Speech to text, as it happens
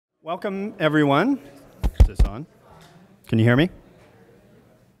Welcome, everyone. Is this on? Can you hear me?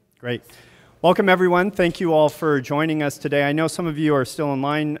 Great. Welcome, everyone. Thank you all for joining us today. I know some of you are still in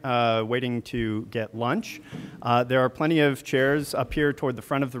line waiting to get lunch. There are plenty of chairs up here toward the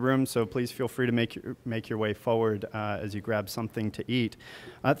front of the room, so please feel free to make your way forward as you grab something to eat.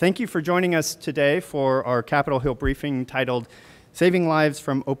 Thank you for joining us today for our Capitol Hill briefing titled Saving Lives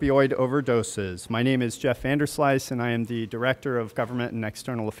from Opioid Overdoses. My name is Jeff Vanderslice, and I am the Director of Government and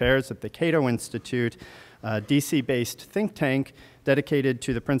External Affairs at the Cato Institute, a DC-based think tank dedicated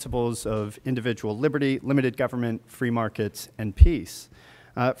to the principles of individual liberty, limited government, free markets, and peace.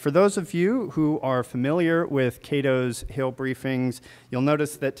 For those of you who are familiar with Cato's Hill briefings, you'll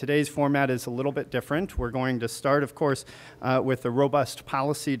notice that today's format is a little bit different. We're going to start, of course, with a robust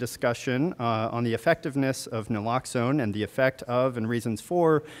policy discussion on the effectiveness of Naloxone and the effect of and reasons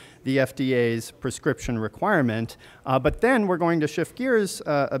for the FDA's prescription requirement. But then we're going to shift gears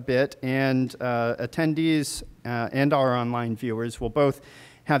a bit, and attendees and our online viewers will both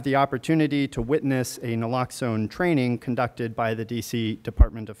have the opportunity to witness a Naloxone training conducted by the DC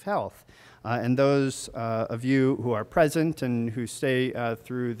Department of Health. And those of you who are present and who stay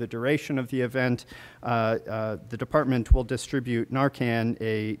through the duration of the event, the department will distribute Narcan,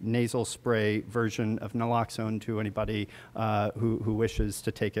 a nasal spray version of Naloxone, to anybody who wishes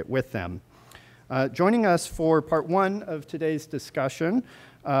to take it with them. Joining us for part one of today's discussion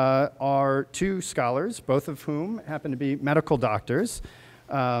are two scholars, both of whom happen to be medical doctors.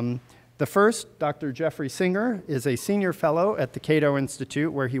 The first, Dr. Jeffrey Singer, is a senior fellow at the Cato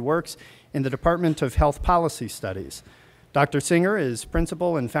Institute, where he works in the Department of Health Policy Studies. Dr. Singer is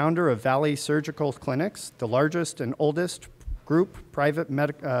principal and founder of Valley Surgical Clinics, the largest and oldest group private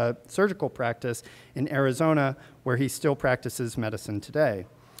surgical practice in Arizona, where he still practices medicine today.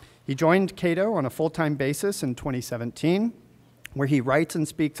 He joined Cato on a full-time basis in 2017, where he writes and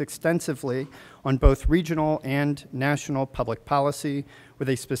speaks extensively on both regional and national public policy, with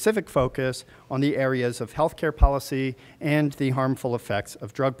a specific focus on the areas of healthcare policy and the harmful effects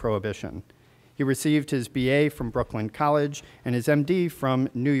of drug prohibition. He received his BA from Brooklyn College and his MD from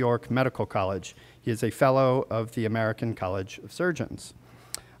New York Medical College. He is a fellow of the American College of Surgeons.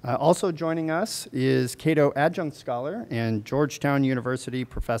 Also joining us is Cato Adjunct Scholar and Georgetown University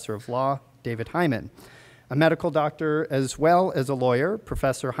Professor of Law, David Hyman. A medical doctor as well as a lawyer,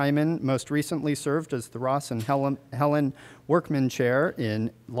 Professor Hyman most recently served as the Ross and Helen Workman Chair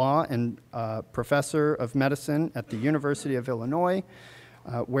in Law and Professor of Medicine at the University of Illinois,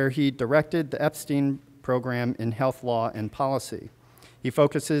 where he directed the Epstein Program in Health Law and Policy. He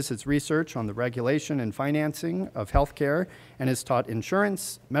focuses his research on the regulation and financing of healthcare and has taught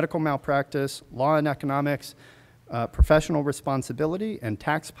insurance, medical malpractice, law and economics, professional responsibility, and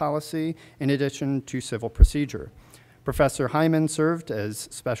tax policy, in addition to civil procedure. Professor Hyman served as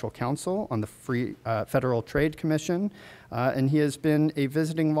special counsel on the Federal Trade Commission, and he has been a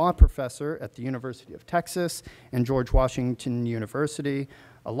visiting law professor at the University of Texas and George Washington University,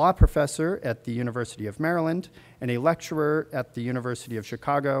 a law professor at the University of Maryland, and a lecturer at the University of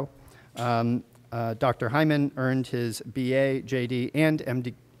Chicago. Dr. Hyman earned his BA, JD,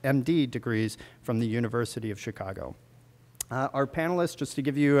 and MD degrees from the University of Chicago. Our panelists, just to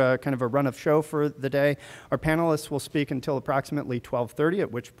give you kind of a run of show for the day, our panelists will speak until approximately 12:30,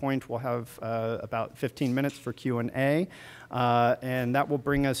 at which point we'll have about 15 minutes for Q&A, and that will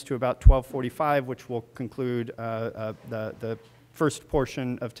bring us to about 12:45, which will conclude the first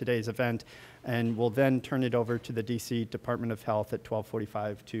portion of today's event, and we'll then turn it over to the DC Department of Health at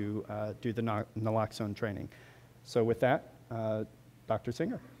 12:45 to do the Naloxone training. So with that, Dr.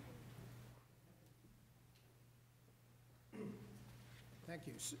 Singer. Thank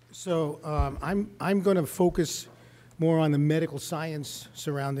you. So I'm going to focus more on the medical science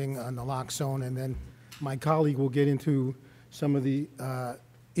surrounding Naloxone, and then my colleague will get into some of the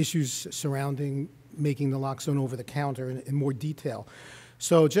issues surrounding making Naloxone over the counter in more detail.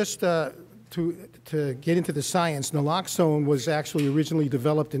 So just to get into the science, Naloxone was actually originally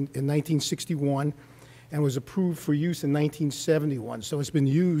developed in 1961 and was approved for use in 1971. So it's been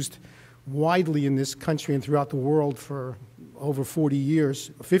used widely in this country and throughout the world for over 40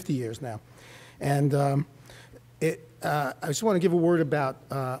 years, 50 years now. And I just want to give a word about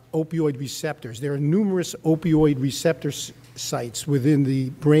opioid receptors. There are numerous opioid receptor sites within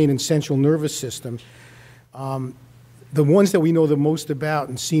the brain and central nervous system. The ones that we know the most about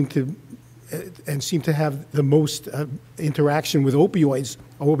and seem to have the most interaction with opioids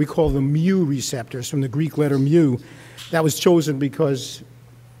are what we call the mu receptors, from the Greek letter mu. That was chosen because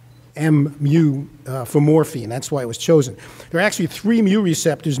mu for morphine. That's why it was chosen. There are actually three mu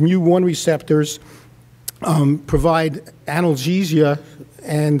receptors, mu1 receptors, provide analgesia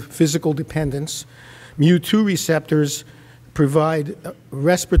and physical dependence. Mu2 receptors provide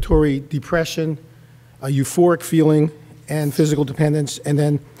respiratory depression, a euphoric feeling, and physical dependence. And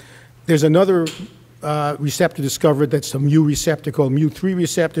then there's another receptor discovered that's a mu receptor called mu3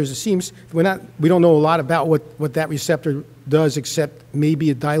 receptors. It seems we don't know a lot about what that receptor does, except maybe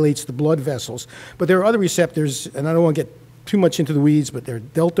it dilates the blood vessels. But there are other receptors, and I don't want to get too much into the weeds, but there are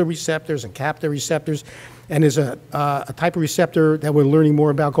delta receptors and kappa receptors. And there's a type of receptor that we're learning more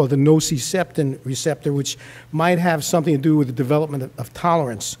about called the nociceptin receptor, which might have something to do with the development of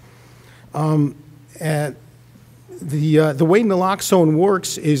tolerance. And the way naloxone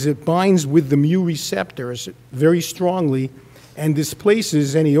works is it binds with the mu receptors very strongly and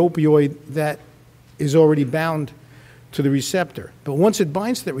displaces any opioid that is already bound to the receptor. But once it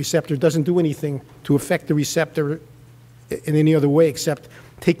binds to that receptor, it doesn't do anything to affect the receptor in any other way except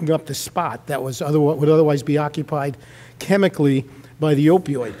taking up the spot that would otherwise be occupied chemically by the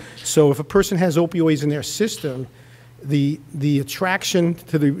opioid. So if a person has opioids in their system, the attraction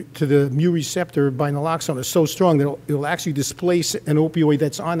to the mu receptor by naloxone is so strong that it'll actually displace an opioid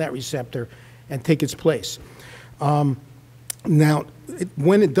that's on that receptor and take its place. Now,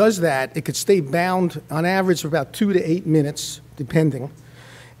 when it does that, it could stay bound on average for about 2 to 8 minutes, depending.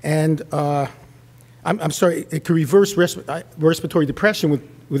 And I'm sorry, it can reverse respiratory depression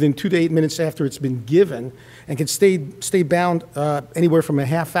within 2 to 8 minutes after it's been given, and can stay bound anywhere from a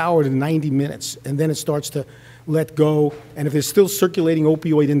half hour to 90 minutes, and then it starts to let go. And if there's still circulating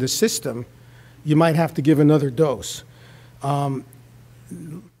opioid in the system, you might have to give another dose.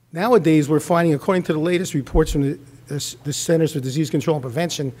 Nowadays, we're finding, according to the latest reports from the Centers for Disease Control and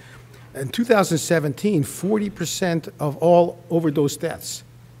Prevention, in 2017, 40% of all overdose deaths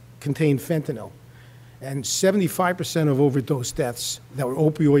contained fentanyl. And 75% of overdose deaths that were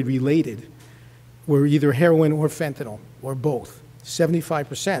opioid-related were either heroin or fentanyl, or both,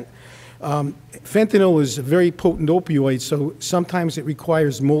 75%. Fentanyl is a very potent opioid, so sometimes it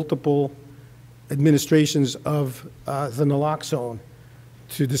requires multiple administrations of the naloxone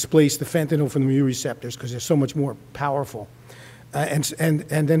to displace the fentanyl from the mu receptors because they're so much more powerful. And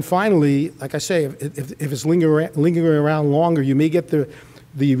then finally, like I say, if it's lingering around longer, you may get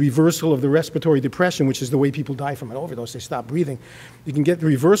the reversal of the respiratory depression, which is the way people die from an overdose. They stop breathing. You can get the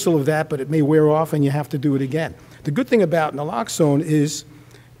reversal of that, but it may wear off and you have to do it again. The good thing about naloxone is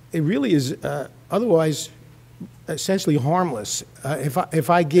it really is otherwise essentially harmless. If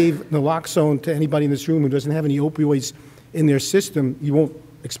I gave naloxone to anybody in this room who doesn't have any opioids in their system, you won't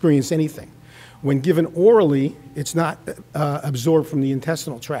experience anything. When given orally, it's not absorbed from the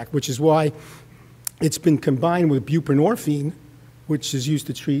intestinal tract, which is why it's been combined with buprenorphine, which is used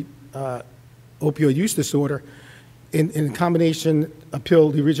to treat opioid use disorder. In combination, a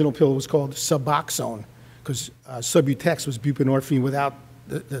pill, the original pill was called Suboxone, because Subutex was buprenorphine without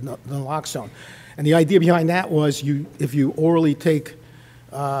the naloxone. And the idea behind that was if you orally take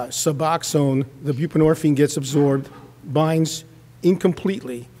Suboxone, the buprenorphine gets absorbed, binds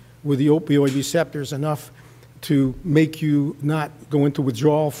incompletely with the opioid receptors enough to make you not go into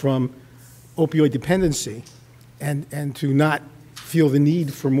withdrawal from opioid dependency and to not feel the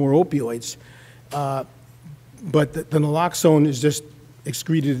need for more opioids. But the naloxone is just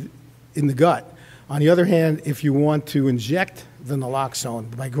excreted in the gut. On the other hand, if you want to inject the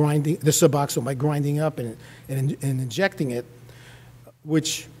naloxone by grinding, the Suboxone by grinding up and injecting it,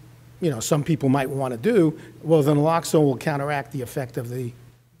 which some people might want to do, well, the naloxone will counteract the effect of the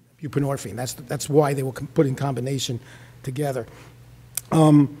buprenorphine. That's why they will put in combination together.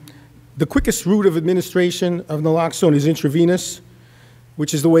 The quickest route of administration of naloxone is intravenous,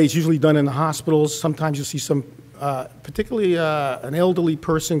 which is the way it's usually done in the hospitals. Sometimes you'll see some, particularly an elderly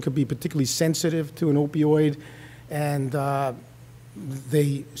person could be particularly sensitive to an opioid, and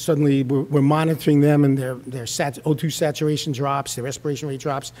they suddenly, we're monitoring them, and their O2 saturation drops, their respiration rate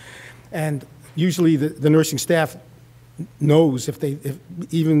drops, and usually the nursing staff knows if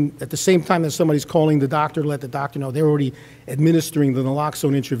even at the same time that somebody's calling the doctor to let the doctor know, they're already administering the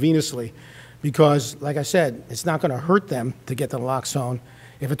naloxone intravenously, because, like I said, it's not going to hurt them to get the naloxone.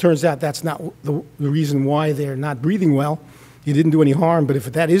 If it turns out that's not the reason why they're not breathing well, you didn't do any harm. But if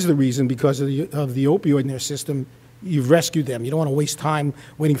that is the reason, because of the opioid in their system, you've rescued them. You don't want to waste time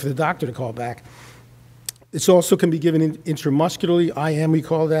waiting for the doctor to call back. This also can be given intramuscularly, IM we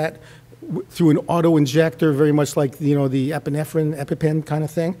call that, through an auto-injector, very much like the epinephrine, EpiPen kind of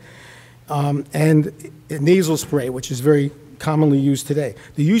thing, and a nasal spray, which is very commonly used today.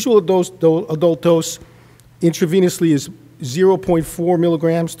 The usual adult dose intravenously is 0.4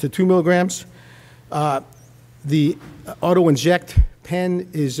 milligrams to 2 milligrams. The auto-inject pen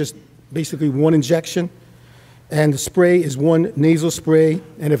is just basically one injection And the spray is 1 nasal spray,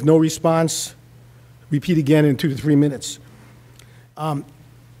 and if no response, repeat again in 2 to 3 minutes.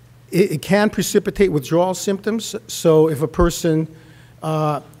 It can precipitate withdrawal symptoms, so if a person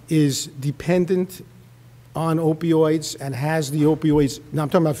is dependent on opioids and has the opioids, now I'm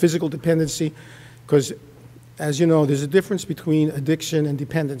talking about physical dependency, because as you know, there's a difference between addiction and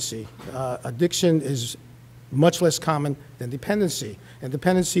dependency. Addiction is much less common than dependency, and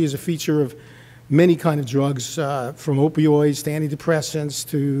dependency is a feature of many kind of drugs, from opioids to antidepressants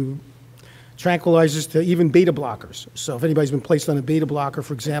to tranquilizers to even beta blockers. So if anybody's been placed on a beta blocker,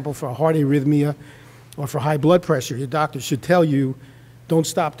 for example, for a heart arrhythmia or for high blood pressure, your doctor should tell you, don't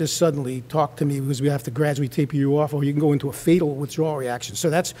stop this suddenly, talk to me because we have to gradually taper you off, or you can go into a fatal withdrawal reaction. So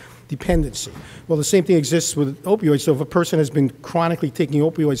that's dependency. Well, the same thing exists with opioids. So if a person has been chronically taking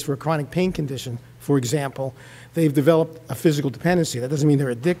opioids for a chronic pain condition, for example, they've developed a physical dependency. That doesn't mean they're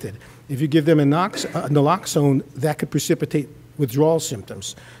addicted. If you give them a naloxone, that could precipitate withdrawal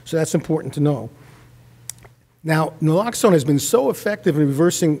symptoms. So that's important to know. Now, naloxone has been so effective in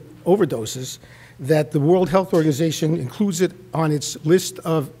reversing overdoses that the World Health Organization includes it on its list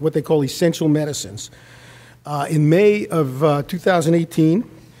of what they call essential medicines. In May of 2018,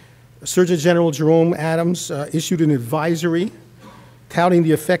 Surgeon General Jerome Adams issued an advisory touting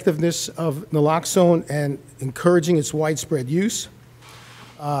the effectiveness of naloxone and encouraging its widespread use.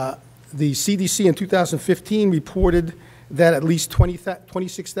 The CDC in 2015 reported that at least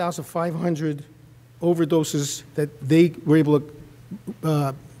 26,500 overdoses that they were able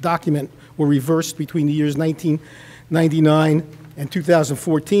to document were reversed between the years 1999 and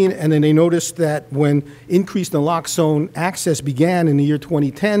 2014, and then they noticed that when increased naloxone access began in the year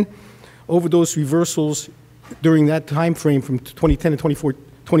 2010, overdose reversals during that time frame from 2010 to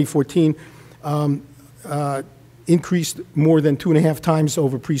 2014 increased more than 2.5 times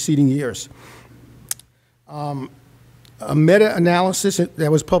over preceding years. A meta-analysis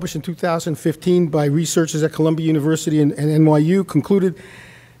that was published in 2015 by researchers at Columbia University and NYU concluded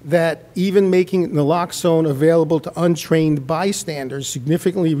that even making naloxone available to untrained bystanders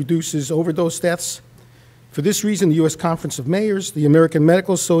significantly reduces overdose deaths. For this reason, the U.S. Conference of Mayors, the American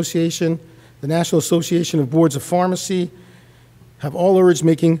Medical Association, the National Association of Boards of Pharmacy have all urged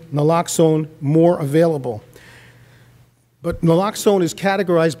making naloxone more available. But naloxone is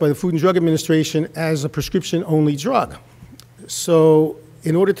categorized by the Food and Drug Administration as a prescription-only drug. So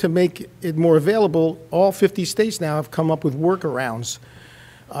in order to make it more available, all 50 states now have come up with workarounds.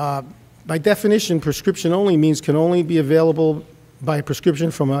 By definition, prescription only means can only be available by a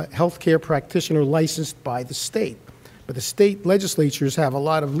prescription from a healthcare practitioner licensed by the state. But the state legislatures have a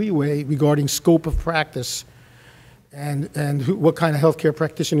lot of leeway regarding scope of practice and what kind of healthcare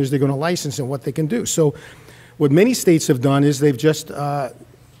practitioners they're going to license and what they can do. So what many states have done is they've just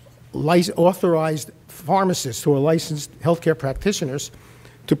authorized pharmacists who are licensed healthcare practitioners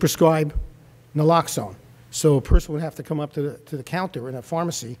to prescribe naloxone. So a person would have to come up to the counter in a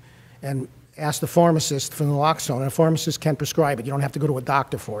pharmacy and ask the pharmacist for naloxone, and a pharmacist can prescribe it. You don't have to go to a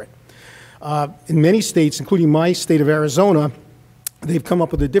doctor for it. In many states, including my state of Arizona, they've come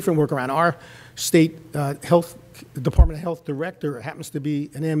up with a different workaround. Our state Department of Health director happens to be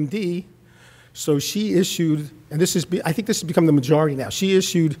an MD, so she issued, and I think this has become the majority now, she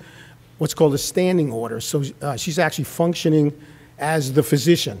issued what's called a standing order. So she's actually functioning as the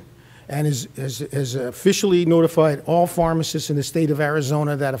physician and has officially notified all pharmacists in the state of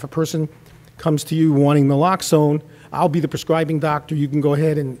Arizona that if a person comes to you wanting naloxone, I'll be the prescribing doctor. You can go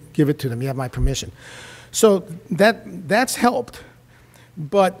ahead and give it to them. You have my permission. So that's helped.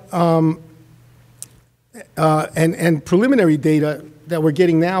 But and preliminary data that we're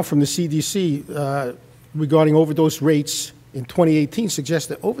getting now from the CDC regarding overdose rates in 2018 suggests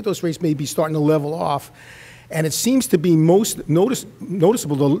that overdose rates may be starting to level off. And it seems to be most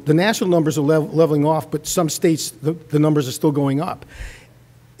noticeable. The national numbers are leveling off, but some states, the numbers are still going up.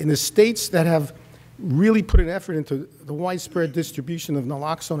 In the states that have really put an effort into the widespread distribution of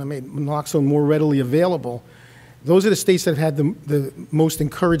naloxone and made naloxone more readily available, those are the states that have had the most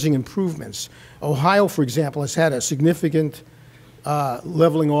encouraging improvements. Ohio, for example, has had a significant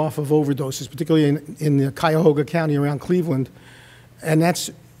leveling off of overdoses, particularly in the Cuyahoga County around Cleveland, and that's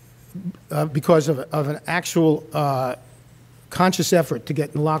because of an actual conscious effort to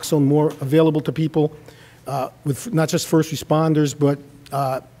get naloxone more available to people, with not just first responders, but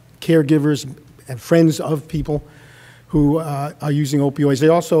caregivers and friends of people who are using opioids. They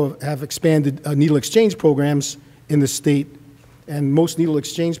also have expanded needle exchange programs in the state, and most needle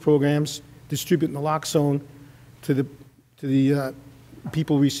exchange programs distribute naloxone to the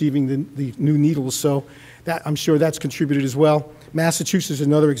people receiving the new needles. So that, I'm sure that's contributed as well. Massachusetts is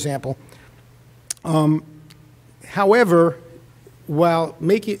another example. However, while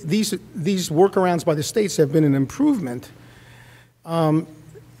making these workarounds by the states have been an improvement,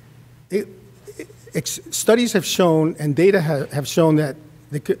 studies have shown and data have shown that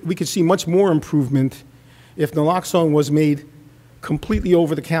we could see much more improvement if naloxone was made completely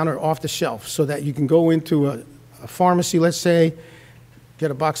over the counter, off the shelf, so that you can go into a pharmacy, let's say,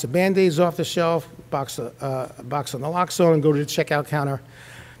 get a box of Band-Aids off the shelf, a box of naloxone, and go to the checkout counter.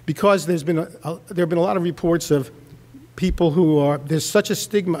 Because there have been a lot of reports of people who are, there's such a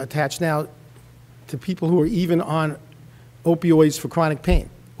stigma attached now to people who are even on opioids for chronic pain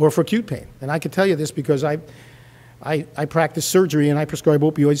or for acute pain. And I can tell you this because I practice surgery and I prescribe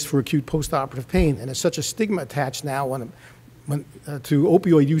opioids for acute postoperative pain. And there's such a stigma attached now to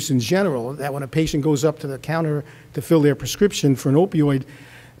opioid use in general that when a patient goes up to the counter to fill their prescription for an opioid,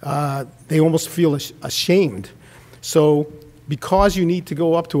 they almost feel ashamed. So because you need to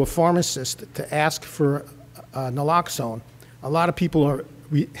go up to a pharmacist to ask for naloxone, a lot of people are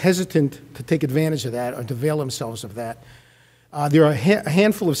hesitant to take advantage of that or to avail themselves of that. There are a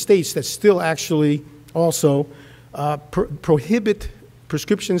handful of states that still actually also prohibit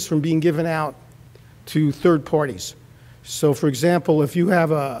prescriptions from being given out to third parties. So, for example, if you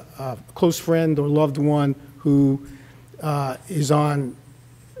have a close friend or loved one who is on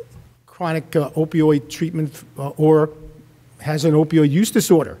chronic opioid treatment or has an opioid use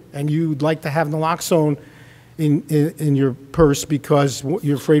disorder, and you'd like to have naloxone in your purse because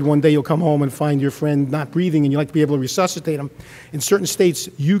you're afraid one day you'll come home and find your friend not breathing and you'd like to be able to resuscitate him. In certain states,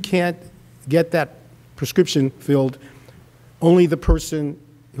 you can't get that prescription filled. Only the person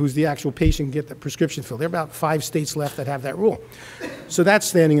who's the actual patient can get the prescription filled. There are about 5 states left that have that rule. So that's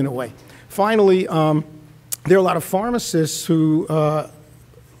standing in the way. Finally, there are a lot of pharmacists who actually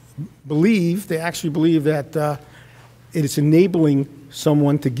believe that it is enabling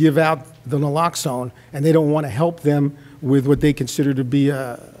someone to give out the naloxone, and they don't want to help them with what they consider to be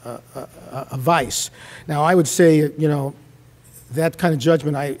a vice. Now, I would say, you know, that kind of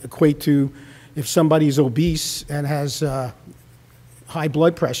judgment I equate to if somebody's obese and has high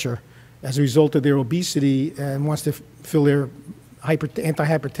blood pressure as a result of their obesity and wants to fill their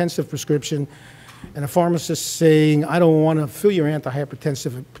antihypertensive prescription, and a pharmacist saying, I don't want to fill your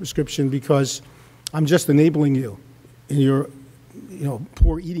antihypertensive prescription because I'm just enabling you in your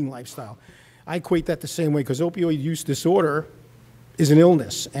poor eating lifestyle. I equate that the same way because opioid use disorder is an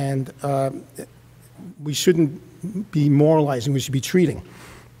illness, and we shouldn't be moralizing, we should be treating.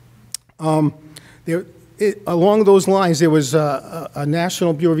 Along those lines, there was a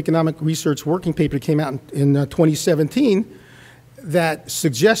National Bureau of Economic Research working paper that came out in 2017 that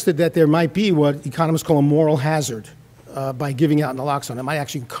suggested that there might be what economists call a moral hazard by giving out naloxone. It might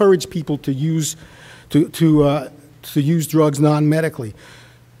actually encourage people to use drugs non-medically.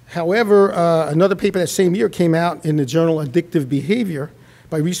 However, another paper that same year came out in the journal Addictive Behavior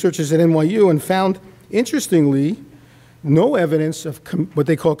by researchers at NYU and found, interestingly, no evidence of what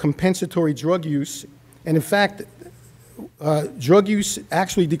they call compensatory drug use. And in fact, drug use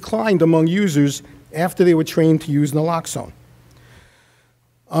actually declined among users after they were trained to use naloxone.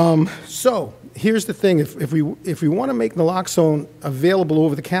 So here's the thing, if we want to make naloxone available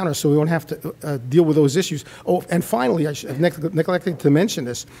over the counter so we don't have to deal with those issues. Oh, and finally, I neglected to mention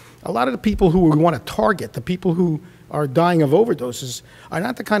this, a lot of the people who we want to target, the people who are dying of overdoses, are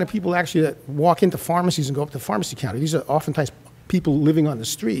not the kind of people actually that walk into pharmacies and go up to the pharmacy counter. These are oftentimes people living on the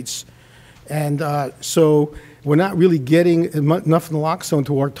streets. And so we're not really getting enough naloxone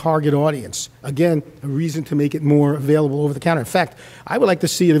to our target audience. Again, a reason to make it more available over the counter. In fact, I would like to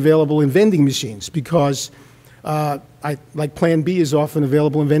see it available in vending machines because like Plan B is often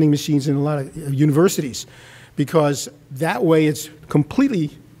available in vending machines in a lot of universities because that way it's completely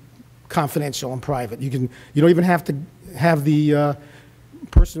confidential and private. You don't even have to have the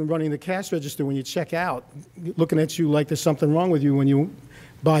person running the cash register when you check out looking at you like there's something wrong with you when you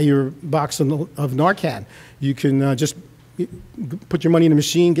buy your box of Narcan. You can just put your money in the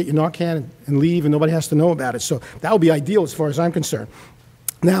machine, get your Narcan, and leave, and nobody has to know about it. So that would be ideal as far as I'm concerned.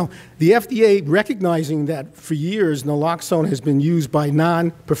 Now, the FDA, recognizing that for years naloxone has been used by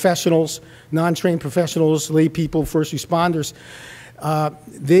non-professionals, non-trained professionals, lay people, first responders,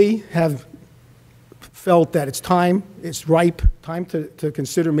 they have felt that it's ripe time to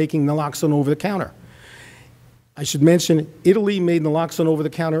consider making naloxone over the counter. I should mention, Italy made naloxone over the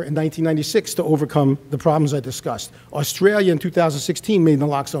counter in 1996 to overcome the problems I discussed. Australia in 2016 made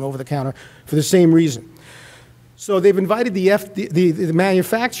naloxone over the counter for the same reason. So they've invited the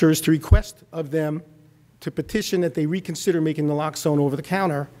manufacturers to request of them to petition that they reconsider making naloxone over the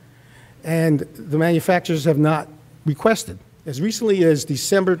counter, and the manufacturers have not requested. As recently as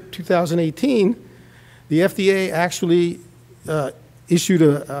December 2018, The FDA actually issued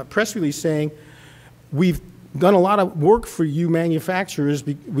a press release saying, we've done a lot of work for you manufacturers.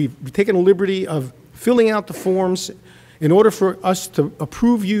 We've taken the liberty of filling out the forms. In order for us to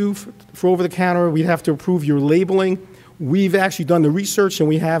approve you for over-the-counter, we'd have to approve your labeling. We've actually done the research, and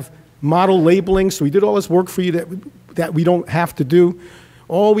we have model labeling, so we did all this work for you that we don't have to do.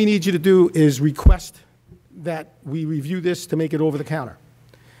 All we need you to do is request that we review this to make it over-the-counter.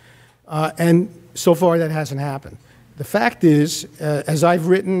 And so far, that hasn't happened. The fact is, as I've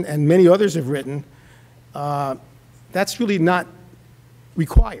written and many others have written, that's really not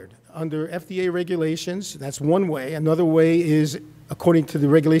required. Under FDA regulations, that's one way. Another way is, according to the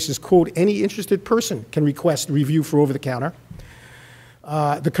regulations code, any interested person can request review for over-the-counter.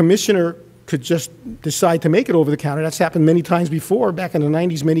 The commissioner could just decide to make it over-the-counter. That's happened many times before. Back in the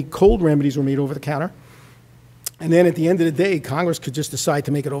 90s, many cold remedies were made over-the-counter. And then at the end of the day, Congress could just decide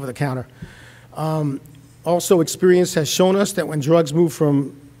to make it over-the-counter. Also, experience has shown us that when drugs move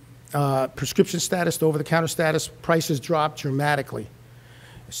from prescription status to over-the-counter status, prices drop dramatically.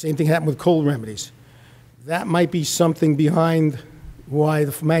 Same thing happened with cold remedies. That might be something behind why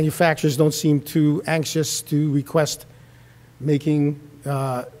the manufacturers don't seem too anxious to request making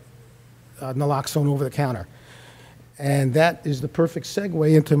naloxone over the counter. And that is the perfect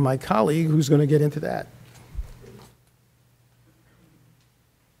segue into my colleague who's going to get into that.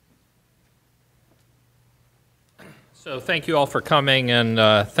 So thank you all for coming,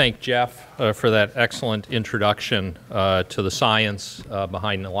 and thank Jeff for that excellent introduction to the science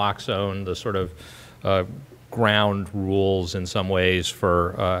behind naloxone, the sort of ground rules in some ways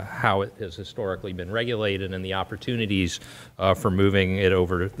for how it has historically been regulated and the opportunities for moving it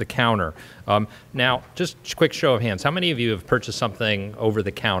over the counter. Now, just a quick show of hands. How many of you have purchased something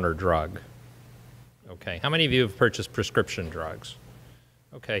over-the-counter drug? Okay. How many of you have purchased prescription drugs?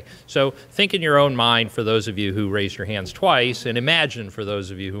 Okay, so think in your own mind for those of you who raised your hands twice, and imagine for those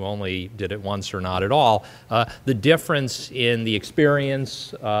of you who only did it once or not at all, the difference in the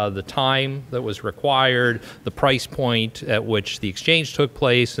experience, the time that was required, the price point at which the exchange took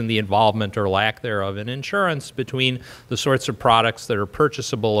place, and the involvement or lack thereof in insurance between the sorts of products that are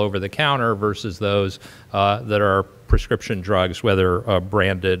purchasable over the counter versus those that are prescription drugs, whether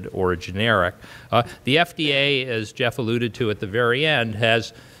branded or generic. The FDA, as Jeff alluded to at the very end,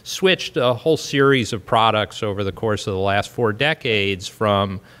 has switched a whole series of products over the course of the last 4 decades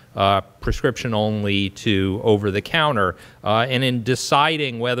from prescription only to over-the-counter. And in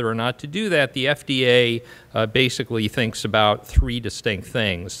deciding whether or not to do that, the FDA basically thinks about 3 distinct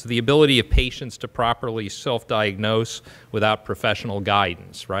things. The ability of patients to properly self-diagnose without professional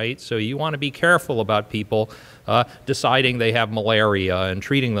guidance, right? So you want to be careful about people deciding they have malaria and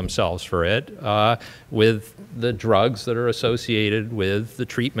treating themselves for it with the drugs that are associated with the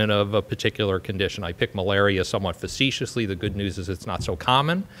treatment of a particular condition. I pick malaria somewhat facetiously. The good news is it's not so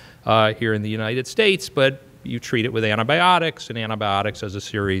common here in the United States, but you treat it with antibiotics, and antibiotics has a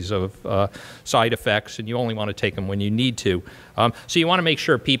series of side effects, and you only want to take them when you need to. So you want to make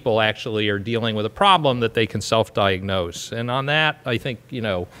sure people actually are dealing with a problem that they can self-diagnose. And on that, I think, you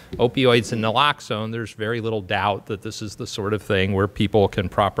know, opioids and naloxone, there's very little doubt that this is the sort of thing where people can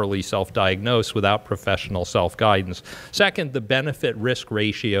properly self-diagnose without professional self-guidance. Second, the benefit-risk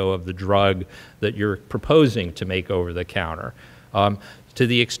ratio of the drug that you're proposing to make over the counter. To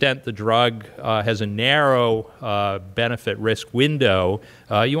the extent the drug has a narrow benefit-risk window,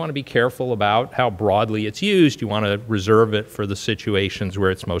 you want to be careful about how broadly it's used. You want to reserve it for the situations where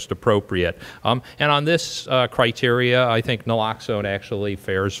it's most appropriate. And on this criteria, I think naloxone actually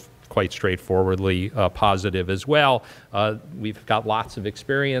fares quite straightforwardly positive as well. We've got lots of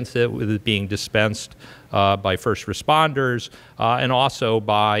experience with it being dispensed by first responders and also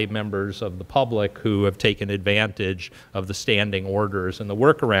by members of the public who have taken advantage of the standing orders and the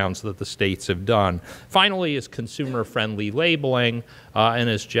workarounds that the states have done. Finally is consumer-friendly labeling, and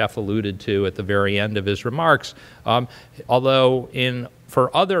as Jeff alluded to at the very end of his remarks, although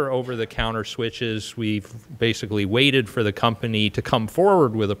for other over-the-counter switches, we've basically waited for the company to come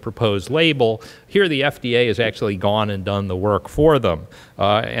forward with a proposed label. Here the FDA has actually gone and done the work for them,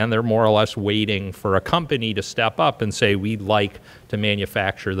 and they're more or less waiting for a company to step up and say, we'd like to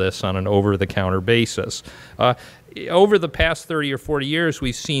manufacture this on an over-the-counter basis. Over the past 30 or 40 years,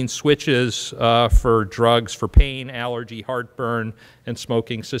 we've seen switches for drugs for pain, allergy, heartburn, and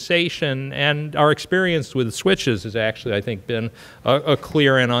smoking cessation, and our experience with switches has actually, I think, been a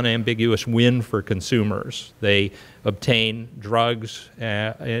clear and unambiguous win for consumers. They obtain drugs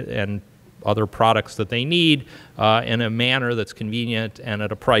and other products that they need in a manner that's convenient and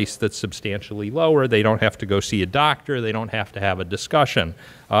at a price that's substantially lower. They don't have to go see a doctor. They don't have to have a discussion.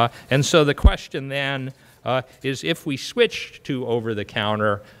 And so the question then is, if we switch to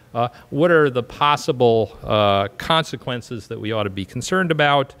over-the-counter, what are the possible consequences that we ought to be concerned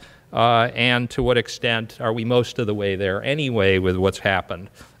about? And to what extent are we most of the way there anyway with what's happened?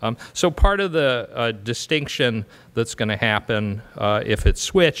 So part of the distinction that's going to happen if it's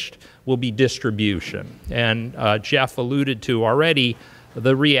switched will be distribution. And Jeff alluded to already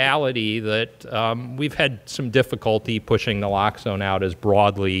the reality that we've had some difficulty pushing naloxone out as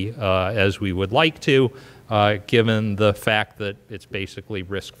broadly as we would like to, given the fact that it's basically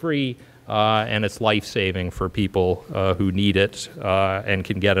risk-free, and it's life-saving for people who need it and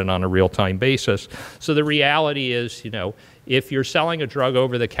can get it on a real-time basis. So the reality is, if you're selling a drug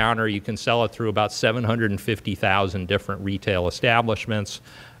over the counter, you can sell it through about 750,000 different retail establishments.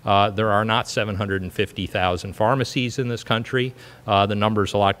 There are not 750,000 pharmacies in this country. The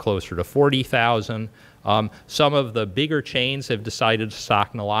number's a lot closer to 40,000. Some of the bigger chains have decided to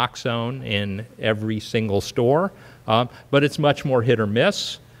stock naloxone in every single store, but it's much more hit or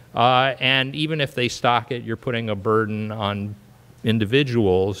miss. And even if they stock it, you're putting a burden on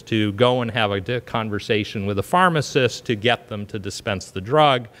individuals to go and have a conversation with a pharmacist to get them to dispense the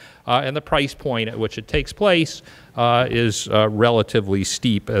drug. And the price point at which it takes place is relatively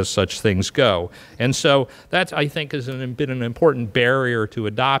steep as such things go. And so that, I think, has been an important barrier to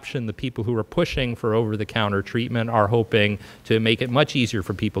adoption. The people who are pushing for over-the-counter treatment are hoping to make it much easier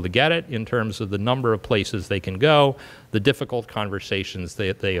for people to get it in terms of the number of places they can go, the difficult conversations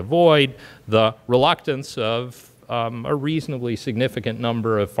that they avoid, the reluctance of a reasonably significant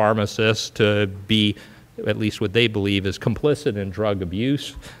number of pharmacists to be, at least what they believe, is complicit in drug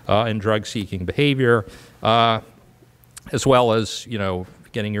abuse and drug-seeking behavior, as well as,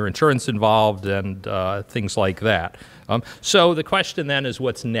 getting your insurance involved and things like that. So the question then is,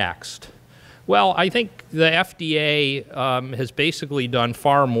 what's next? Well, I think the FDA has basically done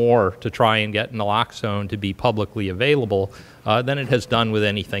far more to try and get naloxone to be publicly available than it has done with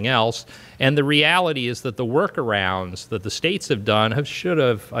anything else. And the reality is that the workarounds that the states have done should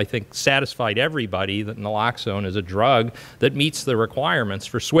have, I think, satisfied everybody that naloxone is a drug that meets the requirements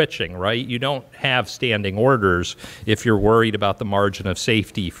for switching, right? You don't have standing orders if you're worried about the margin of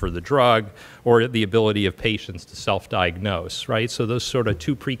safety for the drug or the ability of patients to self-diagnose, right? So those sort of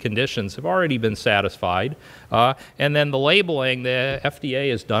two preconditions have already been satisfied. And then the labeling, the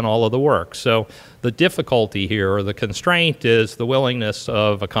FDA has done all of the work. So the difficulty here, or the constraint, is the willingness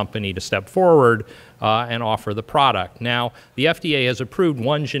of a company to step forward and offer the product. Now, the FDA has approved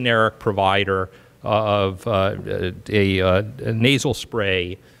one generic provider of a nasal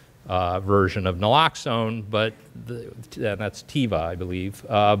spray version of naloxone, but that's Teva, I believe.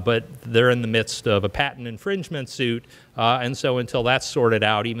 But they're in the midst of a patent infringement suit, and so until that's sorted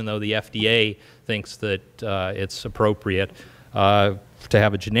out, even though the FDA thinks that it's appropriate to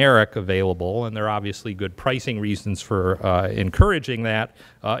have a generic available, and there are obviously good pricing reasons for encouraging that,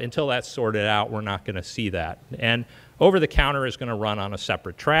 until that's sorted out, we're not going to see that. And over-the-counter is going to run on a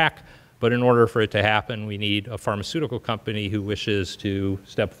separate track. But in order for it to happen, we need a pharmaceutical company who wishes to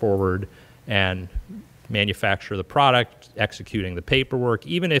step forward and manufacture the product, executing the paperwork.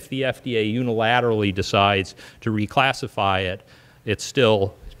 Even if the FDA unilaterally decides to reclassify it, it's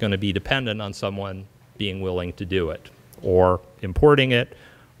still going to be dependent on someone being willing to do it, or importing it,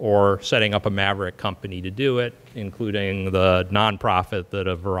 or setting up a maverick company to do it, including the nonprofit that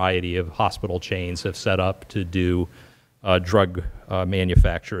a variety of hospital chains have set up to do drug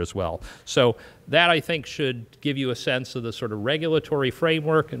manufacture as well. So that, I think, should give you a sense of the sort of regulatory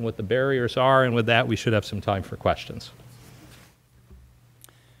framework and what the barriers are, and with that we should have some time for questions.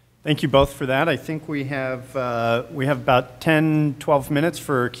 Thank you both for that. I think we have about 10, 12 minutes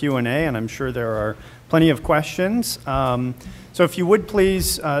for Q&A, and I'm sure there are plenty of questions. So if you would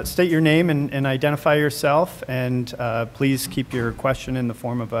please state your name and identify yourself, and please keep your question in the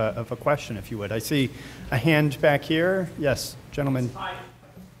form of a question, if you would. I see a hand back here. Yes, gentlemen. Hi.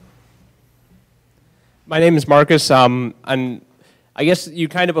 My name is Marcus, and I guess you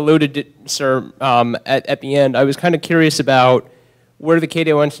kind of alluded to, sir, at the end. I was kind of curious about where the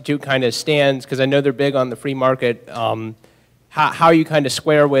Cato Institute kind of stands, because I know they're big on the free market. How you kind of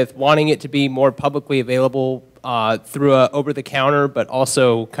square with wanting it to be more publicly available through over-the-counter, but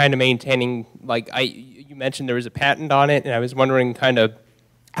also kind of maintaining, like you mentioned there was a patent on it, and I was wondering kind of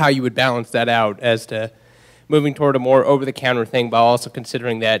how you would balance that out as to moving toward a more over-the-counter thing, but also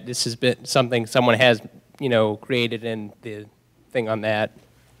considering that this has been something someone has, created, and the thing on that.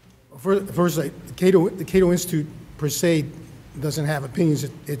 First, the Cato Institute per se doesn't have opinions.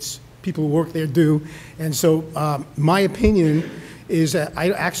 It's people who work there do. And so my opinion is that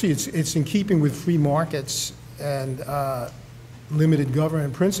it's in keeping with free markets and limited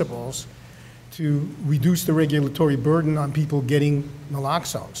government principles to reduce the regulatory burden on people getting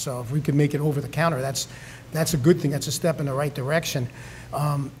naloxone. So if we could make it over the counter, that's a good thing. That's a step in the right direction.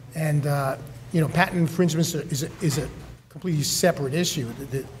 You know, patent infringements is a completely separate issue.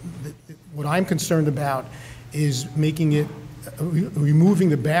 What I'm concerned about is making it, removing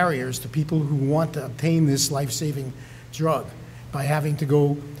the barriers to people who want to obtain this life-saving drug by having to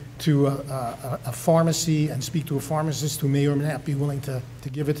go to a pharmacy and speak to a pharmacist who may or may not be willing to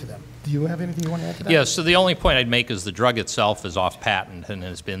give it to them. Do you have anything you want to add to that? Yeah, so the only point I'd make is the drug itself is off patent and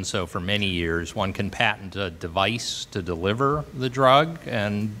has been so for many years. One can patent a device to deliver the drug,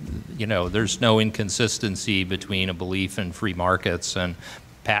 and you know, there's no inconsistency between a belief in free markets and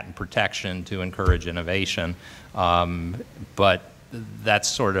patent protection to encourage innovation. But that's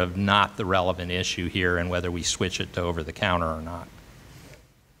sort of not the relevant issue here, and whether we switch it to over the counter or not.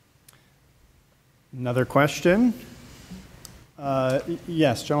 Another question?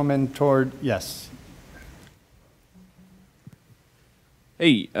 Yes, gentleman yes.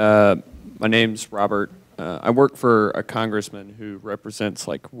 Hey, my name's Robert. I work for a congressman who represents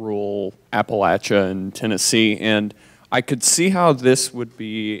like rural Appalachia and Tennessee, and I could see how this would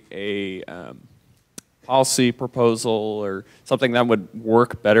be a policy proposal or something that would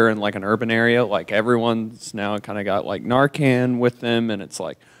work better in like an urban area. Like everyone's now kind of got like Narcan with them, and it's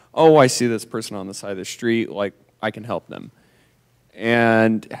like, oh, I see this person on the side of the street, like I can help them.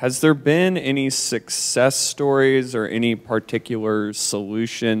 And has there been any success stories or any particular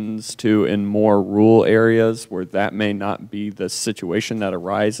solutions to in more rural areas where that may not be the situation that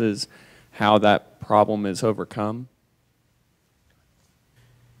arises, how that problem is overcome?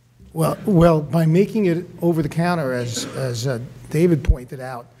 Well, by making it over the counter, as David pointed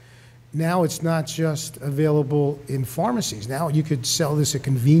out, now it's not just available in pharmacies. Now you could sell this at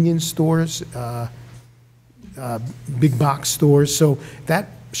convenience stores, big box stores. So that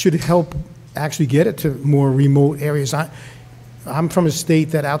should help actually get it to more remote areas. I'm from a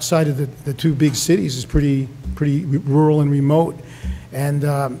state that outside of the two big cities is pretty rural and remote.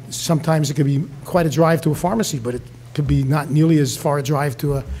 And sometimes it could be quite a drive to a pharmacy, but it could be not nearly as far a drive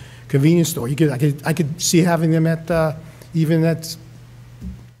to a convenience store. I could see having them at even at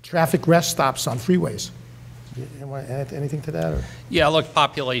traffic rest stops on freeways. You want to add anything to that? Or? Yeah, look,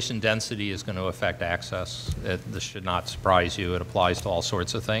 population density is going to affect access. This should not surprise you. It applies to all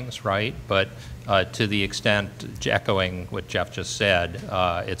sorts of things, right? But to the extent, echoing what Jeff just said,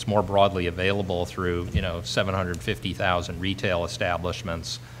 it's more broadly available through 750,000 retail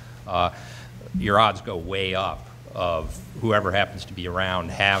establishments. Your odds go way up of whoever happens to be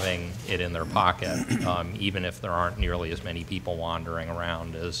around having it in their pocket, even if there aren't nearly as many people wandering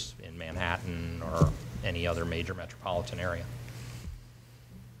around as in Manhattan or any other major metropolitan area.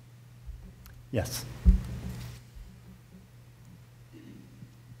 Yes.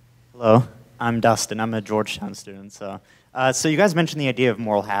 Hello, I'm Dustin. I'm a Georgetown student. So you guys mentioned the idea of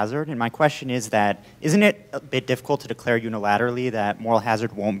moral hazard, and my question is that isn't it a bit difficult to declare unilaterally that moral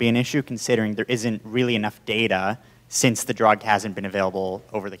hazard won't be an issue, considering there isn't really enough data since the drug hasn't been available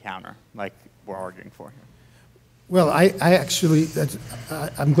over the counter, like we're arguing for here? Well, I actually,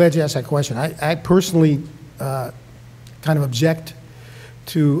 I'm glad you asked that question. I personally kind of object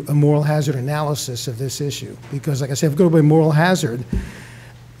to a moral hazard analysis of this issue because, like I said, if we go by moral hazard,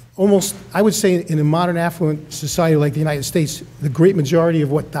 almost, I would say in a modern affluent society like the United States, the great majority of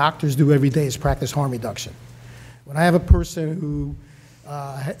what doctors do every day is practice harm reduction. When I have a person who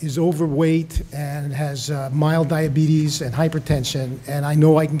is overweight and has mild diabetes and hypertension, and I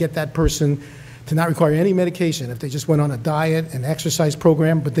know I can get that person to not require any medication if they just went on a diet and exercise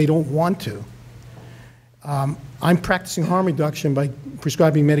program, but they don't want to. I'm practicing harm reduction by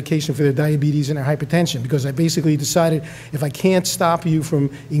prescribing medication for their diabetes and their hypertension because I basically decided if I can't stop you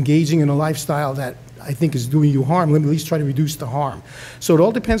from engaging in a lifestyle that I think is doing you harm, let me at least try to reduce the harm. So it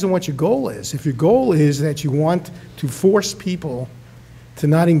all depends on what your goal is. If your goal is that you want to force people to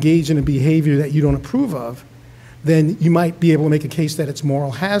not engage in a behavior that you don't approve of, then you might be able to make a case that it's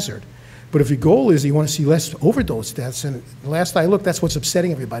moral hazard. But if your goal is you want to see less overdose deaths, and last I looked, that's what's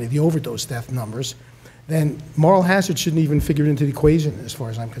upsetting everybody, the overdose death numbers, then moral hazard shouldn't even figure into the equation as far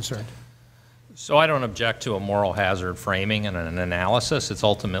as I'm concerned. So I don't object to a moral hazard framing and an analysis. It's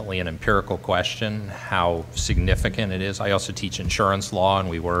ultimately an empirical question, how significant it is. I also teach insurance law, and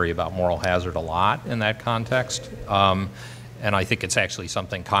we worry about moral hazard a lot in that context. And I think it's actually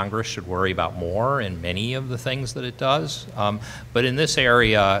something Congress should worry about more in many of the things that it does. But in this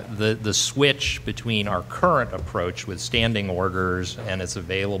area, the switch between our current approach with standing orders and it's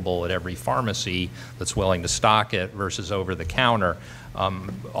available at every pharmacy that's willing to stock it versus over the counter,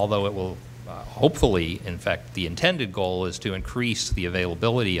 although it will hopefully, in fact, the intended goal is to increase the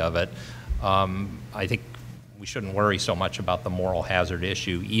availability of it, I think we shouldn't worry so much about the moral hazard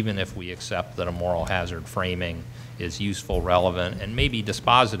issue, even if we accept that a moral hazard framing is useful, relevant, and maybe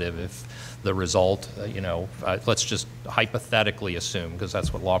dispositive if the result, let's just hypothetically assume, because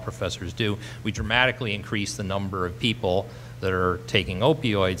that's what law professors do, we dramatically increase the number of people that are taking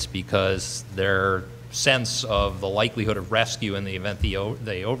opioids because their sense of the likelihood of rescue in the event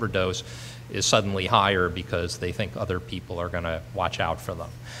they overdose is suddenly higher because they think other people are going to watch out for them.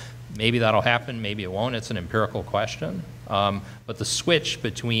 Maybe that'll happen, maybe it won't. It's an empirical question. But the switch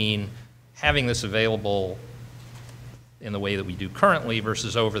between having this available in the way that we do currently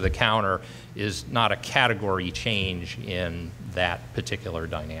versus over the counter is not a category change in that particular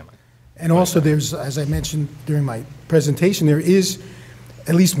dynamic. And also there's, as I mentioned during my presentation, there is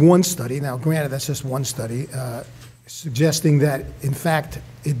at least one study, now granted that's just one study, suggesting that in fact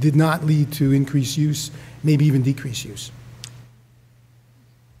it did not lead to increased use, maybe even decreased use.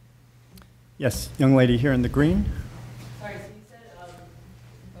 Yes, young lady here in the green. Sorry, so you said, thank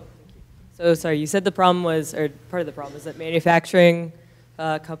you. So sorry, you said the problem was, or part of the problem is that manufacturing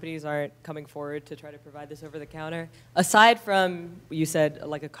companies aren't coming forward to try to provide this over the counter. Aside from, you said,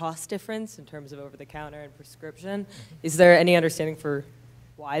 like a cost difference in terms of over the counter and prescription, is there any understanding for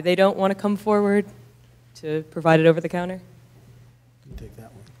why they don't want to come forward to provide it over the counter? You take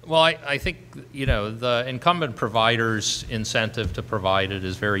that one. Well, I think, the incumbent provider's incentive to provide it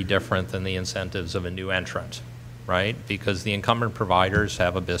is very different than the incentives of a new entrant, right? Because the incumbent providers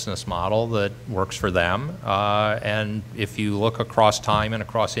have a business model that works for them. And if you look across time and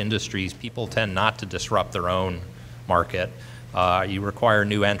across industries, people tend not to disrupt their own market. You require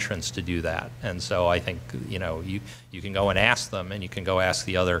new entrants to do that. And so I think, you can go and ask them, and you can go ask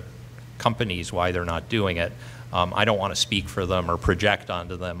the other companies why they're not doing it. I don't want to speak for them or project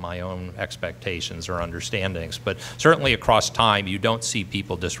onto them my own expectations or understandings, but certainly across time you don't see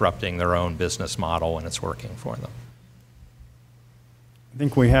people disrupting their own business model when it's working for them. I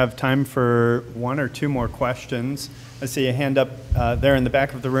think we have time for one or two more questions. I see a hand up there in the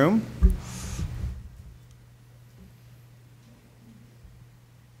back of the room.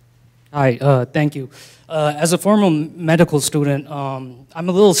 Hi, thank you. As a former medical student, I'm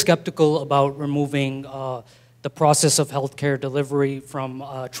a little skeptical about removing the process of healthcare delivery from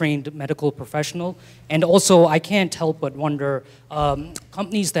a trained medical professional. And also, I can't help but wonder,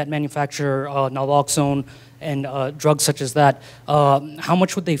 companies that manufacture naloxone and drugs such as that, how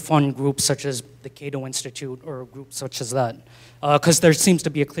much would they fund groups such as the Cato Institute or groups such as that? Because there seems to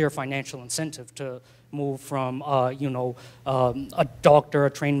be a clear financial incentive to move from, a doctor,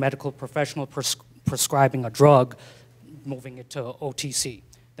 a trained medical professional prescribing a drug, moving it to OTC.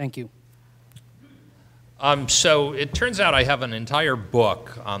 Thank you. So it turns out I have an entire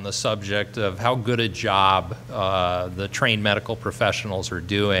book on the subject of how good a job the trained medical professionals are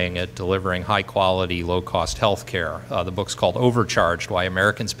doing at delivering high-quality, low-cost health care. The book's called Overcharged, Why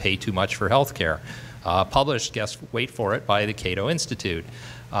Americans Pay Too Much for Health Care, published, wait for it, by the Cato Institute.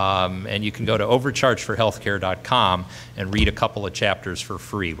 And you can go to overchargedforhealthcare.com and read a couple of chapters for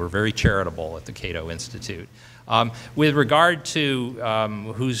free. We're very charitable at the Cato Institute. With regard to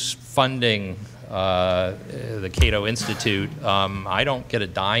who's funding the Cato Institute, I don't get a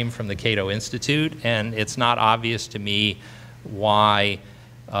dime from the Cato Institute, and it's not obvious to me why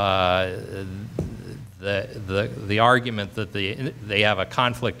the argument that they have a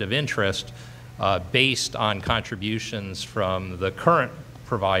conflict of interest based on contributions from the current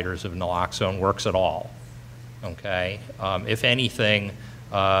providers of naloxone works at all. Okay, if anything,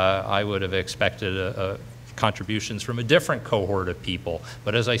 I would have expected contributions from a different cohort of people.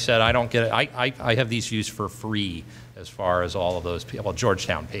 But as I said, I don't get it. I have these views for free as far as all of those people. Well,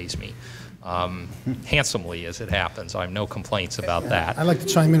 Georgetown pays me handsomely, as it happens. I have no complaints about that. I'd like to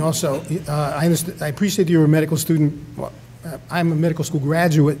chime in also. I appreciate you're a medical student. Well, I'm a medical school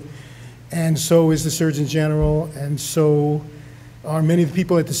graduate, and so is the Surgeon General, and so are many of the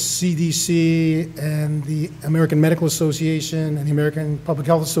people at the CDC and the American Medical Association and the American Public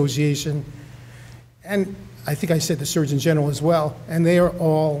Health Association. And I think I said the Surgeon General as well, and they are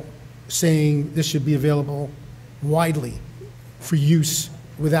all saying this should be available widely for use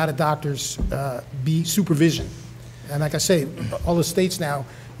without a doctor's supervision. And like I say, all the states now,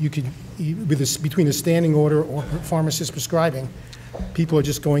 you could, between a standing order or pharmacist prescribing, people are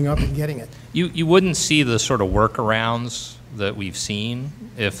just going up and getting it. You wouldn't see the sort of workarounds that we've seen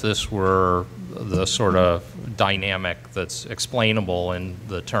if this were the sort of dynamic that's explainable in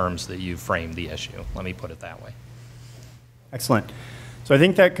the terms that you framed the issue. Let me put it that way. Excellent. So I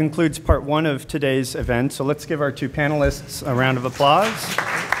think that concludes part one of today's event. So let's give our two panelists a round of applause.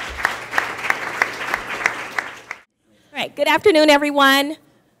 All right, good afternoon, everyone.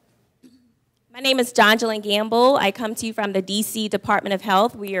 My name is Jonjelyn Gamble. I come to you from the DC Department of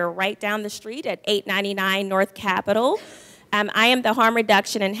Health. We are right down the street at 899 North Capitol. I am the Harm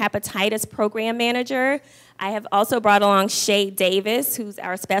Reduction and Hepatitis Program Manager. I have also brought along Shay Davis, who's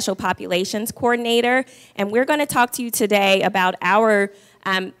our Special Populations Coordinator, and we're going to talk to you today about our,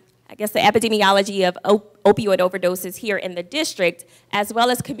 I guess, the epidemiology of opioid overdoses here in the district, as well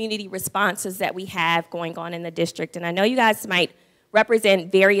as community responses that we have going on in the district. And I know you guys might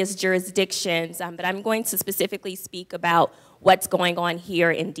represent various jurisdictions, but I'm going to specifically speak about what's going on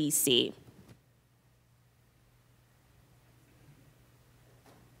here in DC.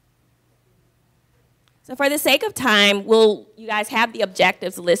 So for the sake of time, you guys have the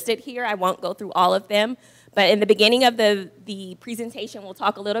objectives listed here. I won't go through all of them, but in the beginning of the presentation, we'll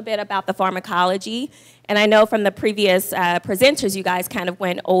talk a little bit about the pharmacology. And I know from the previous presenters, you guys kind of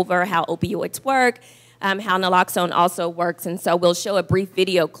went over how opioids work, how naloxone also works, and so we'll show a brief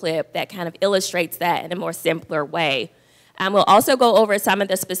video clip that kind of illustrates that in a more simpler way. We'll also go over some of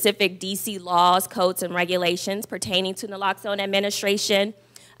the specific DC laws, codes, and regulations pertaining to naloxone administration,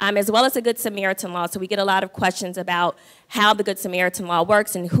 as well as the Good Samaritan law. So we get a lot of questions about how the Good Samaritan law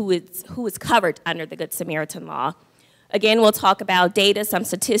works and who is covered under the Good Samaritan law. Again, we'll talk about data, some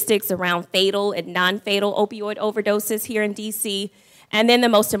statistics around fatal and non-fatal opioid overdoses here in DC. And then the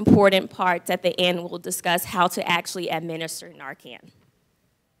most important parts at the end, we'll discuss how to actually administer Narcan.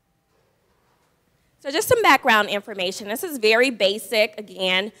 So just some background information. This is very basic.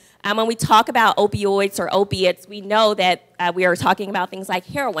 Again, when we talk about opioids or opiates, we know that we are talking about things like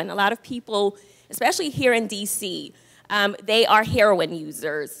heroin. A lot of people, especially here in DC, they are heroin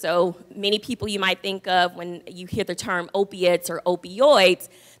users. So many people you might think of when you hear the term opiates or opioids,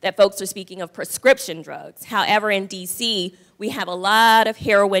 that folks are speaking of prescription drugs. However, in DC, we have a lot of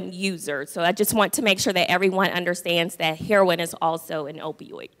heroin users. So I just want to make sure that everyone understands that heroin is also an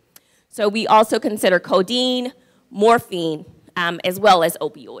opioid. So we also consider codeine, morphine, as well as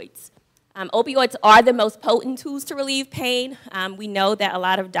opioids. Opioids are the most potent tools to relieve pain. We know that a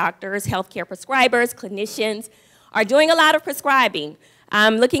lot of doctors, healthcare prescribers, clinicians are doing a lot of prescribing.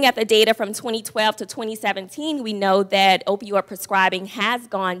 Looking at the data from 2012 to 2017, we know that opioid prescribing has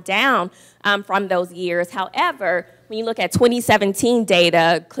gone down from those years. However, when you look at 2017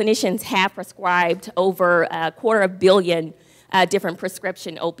 data, clinicians have prescribed over 250 million different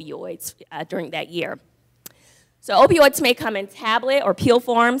prescription opioids during that year. So opioids may come in tablet or pill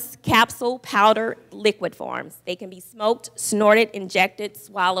forms, capsule, powder, liquid forms. They can be smoked, snorted, injected,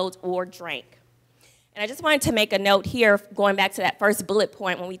 swallowed, or drank. And I just wanted to make a note here, going back to that first bullet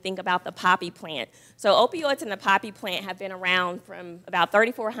point when we think about the poppy plant. So opioids in the poppy plant have been around from about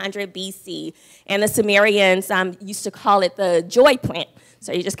 3400 BC, and the Sumerians used to call it the joy plant.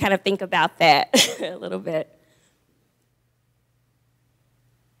 So you just kind of think about that a little bit.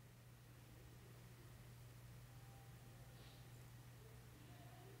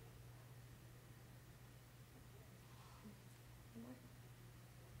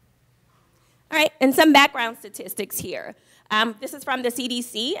 All right, and some background statistics here. This is from the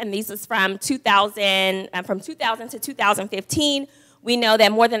CDC, and this is from 2000 to 2015. We know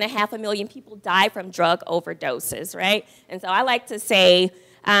that more than 500,000 people die from drug overdoses, right? And so I like to say,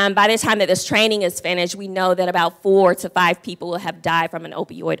 by the time that this training is finished, we know that about 4 to 5 people will have died from an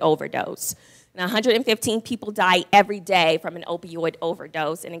opioid overdose. Now, 115 people die every day from an opioid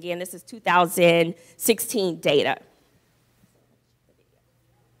overdose, and again, this is 2016 data.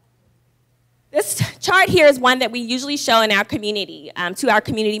 This chart here is one that we usually show in our community, to our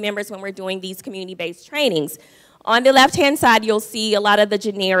community members when we're doing these community-based trainings. On the left-hand side, you'll see a lot of the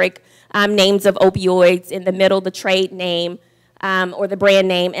generic names of opioids. In the middle, the trade name or the brand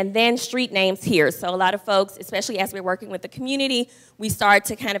name, and then street names here. So a lot of folks, especially as we're working with the community, we start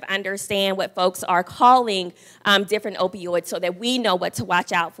to kind of understand what folks are calling different opioids so that we know what to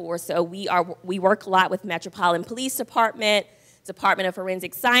watch out for. So we work a lot with Metropolitan Police Department, Department of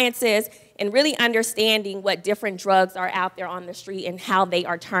Forensic Sciences, and really understanding what different drugs are out there on the street and how they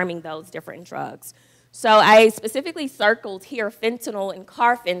are terming those different drugs. So I specifically circled here fentanyl and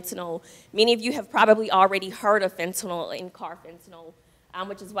carfentanil. Many of you have probably already heard of fentanyl and carfentanil.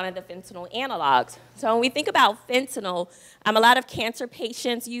 which is one of the fentanyl analogs. So when we think about fentanyl, a lot of cancer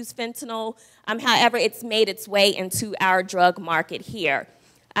patients use fentanyl. However, it's made its way into our drug market here.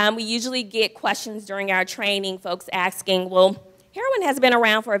 We usually get questions during our training, folks asking, well, heroin has been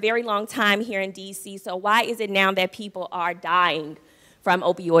around for a very long time here in DC, so why is it now that people are dying from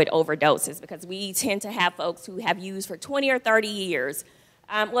opioid overdoses? Because we tend to have folks who have used for 20 or 30 years.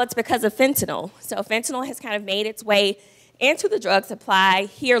 Well, it's because of fentanyl. So fentanyl has kind of made its way into the drug supply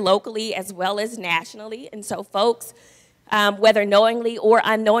here locally as well as nationally. And so folks, whether knowingly or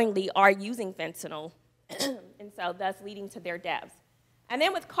unknowingly, are using fentanyl, and so thus leading to their deaths. And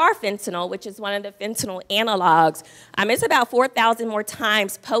then with carfentanil, which is one of the fentanyl analogs, it's about 4,000 more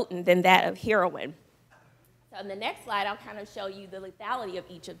times potent than that of heroin. So in the next slide, I'll kind of show you the lethality of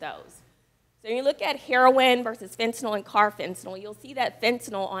each of those. So when you look at heroin versus fentanyl and carfentanil, you'll see that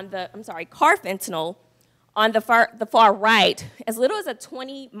carfentanil on the far right, as little as a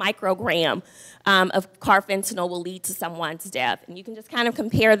 20 microgram of carfentanil will lead to someone's death. And you can just kind of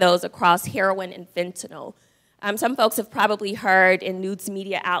compare those across heroin and fentanyl. Some folks have probably heard in news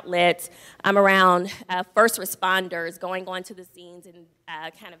media outlets around first responders going onto the scenes and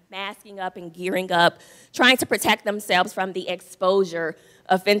kind of masking up and gearing up, trying to protect themselves from the exposure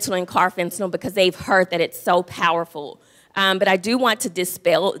of fentanyl and carfentanil because they've heard that it's so powerful. But I do want to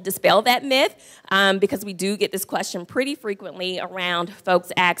dispel that myth because we do get this question pretty frequently around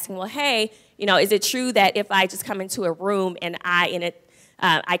folks asking, well, hey, is it true that if I just come into a room and I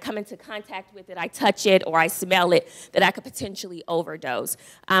come into contact with it, I touch it, or I smell it, that I could potentially overdose?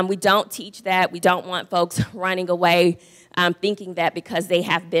 We don't teach that. We don't want folks running away thinking that because they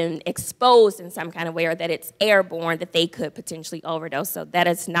have been exposed in some kind of way or that it's airborne that they could potentially overdose. So that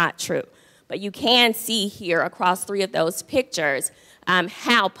is not true. But you can see here across 3 of those pictures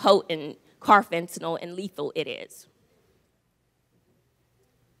how potent carfentanil and lethal it is.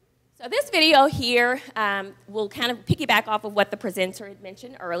 So this video here will kind of piggyback off of what the presenter had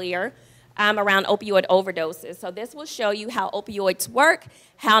mentioned earlier around opioid overdoses. So this will show you how opioids work,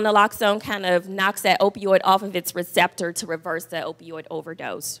 how naloxone kind of knocks that opioid off of its receptor to reverse the opioid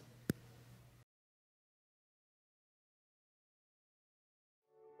overdose.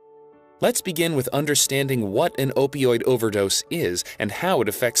 Let's begin with understanding what an opioid overdose is and how it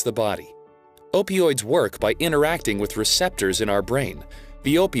affects the body. Opioids work by interacting with receptors in our brain.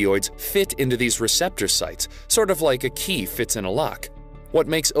 The opioids fit into these receptor sites, sort of like a key fits in a lock. What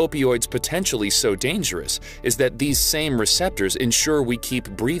makes opioids potentially so dangerous is that these same receptors ensure we keep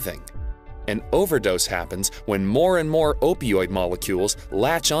breathing. An overdose happens when more and more opioid molecules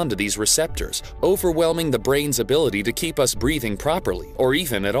latch onto these receptors, overwhelming the brain's ability to keep us breathing properly, or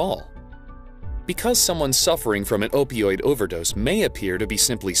even at all. Because someone suffering from an opioid overdose may appear to be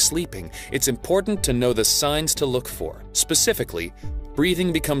simply sleeping, it's important to know the signs to look for. Specifically,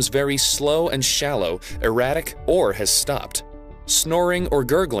 breathing becomes very slow and shallow, erratic, or has stopped. Snoring or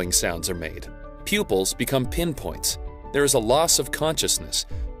gurgling sounds are made. Pupils become pinpoints. There is a loss of consciousness.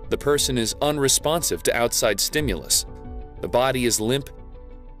 The person is unresponsive to outside stimulus. The body is limp.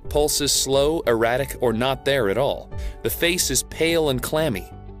 Pulse is slow, erratic, or not there at all. The face is pale and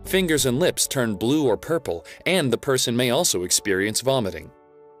clammy. Fingers and lips turn blue or purple, and the person may also experience vomiting.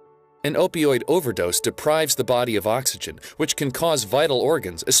 An opioid overdose deprives the body of oxygen, which can cause vital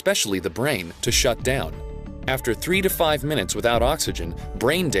organs, especially the brain, to shut down. After 3 to 5 minutes without oxygen,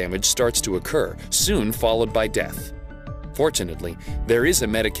 brain damage starts to occur, soon followed by death. Fortunately, there is a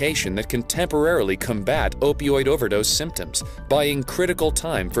medication that can temporarily combat opioid overdose symptoms, buying critical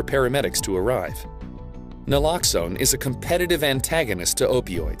time for paramedics to arrive. Naloxone is a competitive antagonist to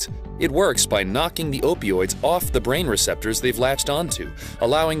opioids. It works by knocking the opioids off the brain receptors they've latched onto,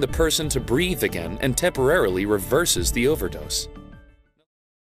 allowing the person to breathe again and temporarily reverses the overdose.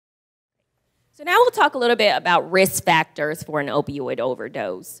 So now we'll talk a little bit about risk factors for an opioid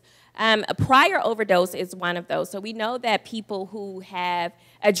overdose. A prior overdose is one of those. So we know that people who have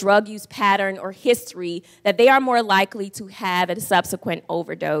a drug use pattern or history, that they are more likely to have a subsequent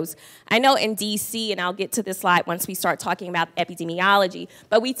overdose. I know in DC, and I'll get to this slide once we start talking about epidemiology,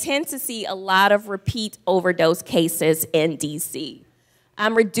 but we tend to see a lot of repeat overdose cases in DC.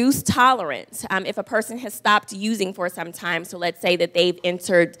 Reduced tolerance. If a person has stopped using for some time, so let's say that they've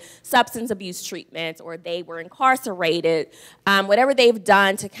entered substance abuse treatment or they were incarcerated, whatever they've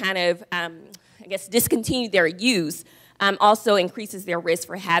done to kind of, discontinue their use also increases their risk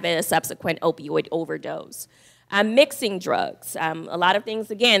for having a subsequent opioid overdose. Mixing drugs. A lot of things,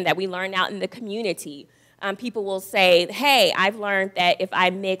 again, that we learn out in the community. people will say, hey, I've learned that if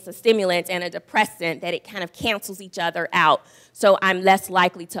I mix a stimulant and a depressant, that it kind of cancels each other out, so I'm less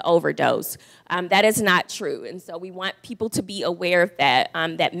likely to overdose. That is not true, and so we want people to be aware of that,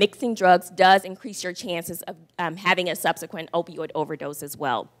 that mixing drugs does increase your chances of having a subsequent opioid overdose as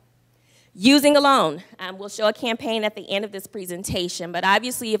well. Using alone. We'll show a campaign at the end of this presentation, but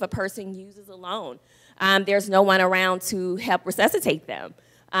obviously if a person uses alone, there's no one around to help resuscitate them.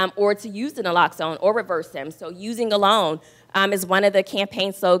 Or to use the naloxone or reverse them. So using alone is one of the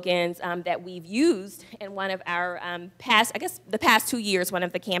campaign slogans that we've used in one of our the past 2 years, one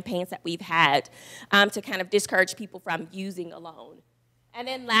of the campaigns that we've had to kind of discourage people from using alone. And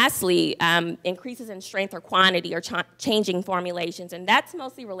then lastly, increases in strength or quantity or changing formulations, and that's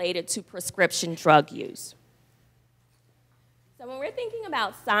mostly related to prescription drug use. So when we're thinking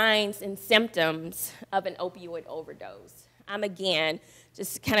about signs and symptoms of an opioid overdose, again,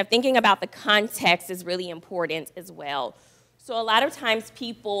 just kind of thinking about the context is really important as well. So a lot of times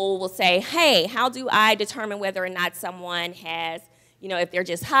people will say, hey, how do I determine whether or not someone has, if they're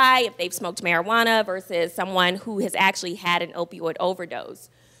just high, if they've smoked marijuana versus someone who has actually had an opioid overdose?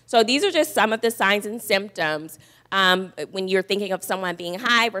 So these are just some of the signs and symptoms when you're thinking of someone being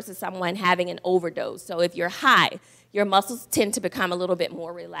high versus someone having an overdose. So if you're high, your muscles tend to become a little bit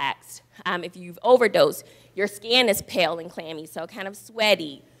more relaxed. If you've overdosed, your skin is pale and clammy, so kind of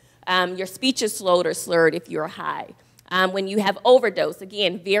sweaty. Your speech is slowed or slurred if you're high. When you have overdose,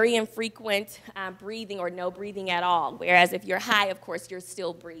 again, very infrequent breathing or no breathing at all, whereas if you're high, of course, you're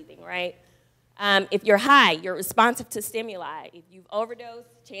still breathing, right? If you're high, you're responsive to stimuli. If you've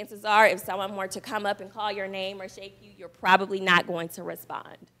overdosed, chances are if someone were to come up and call your name or shake you, you're probably not going to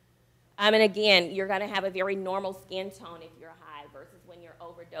respond. And again, you're going to have a very normal skin tone if you're high versus when you're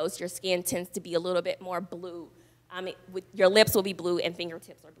overdosed, your skin tends to be a little bit more blue. Your lips will be blue and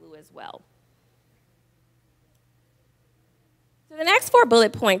fingertips are blue as well. So the next 4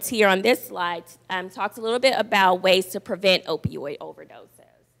 bullet points here on this slide talks a little bit about ways to prevent opioid overdoses.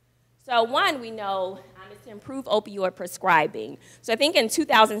 So one, we know is to improve opioid prescribing. So I think in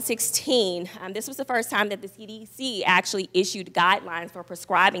 2016, this was the first time that the CDC actually issued guidelines for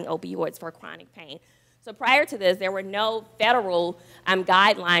prescribing opioids for chronic pain. So prior to this, there were no federal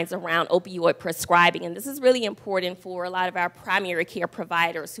guidelines around opioid prescribing, and this is really important for a lot of our primary care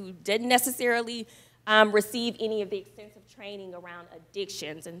providers who didn't necessarily receive any of the extensive training around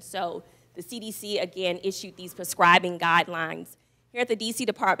addictions. And so the CDC, again, issued these prescribing guidelines. Here at the DC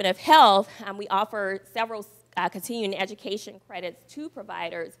Department of Health, we offer several continuing education credits to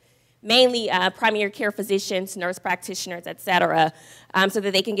providers, mainly primary care physicians, nurse practitioners, et cetera, so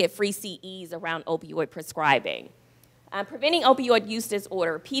that they can get free CEs around opioid prescribing. Preventing opioid use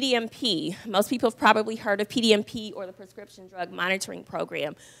disorder, PDMP. Most people have probably heard of PDMP or the Prescription Drug Monitoring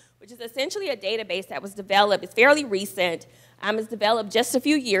Program, which is essentially a database that was developed. It's fairly recent. It was developed just a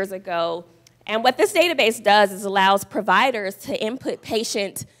few years ago. And what this database does is allows providers to input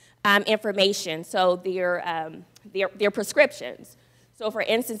patient information, so their prescriptions. So for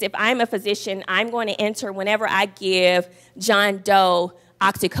instance, if I'm a physician, I'm going to enter whenever I give John Doe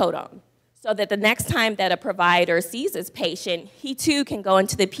oxycodone, so that the next time that a provider sees this patient, he too can go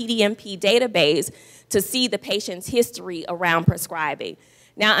into the PDMP database to see the patient's history around prescribing.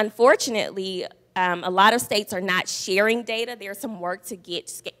 Now, unfortunately, a lot of states are not sharing data. There's some work to get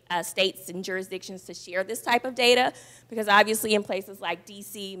states and jurisdictions to share this type of data, because obviously in places like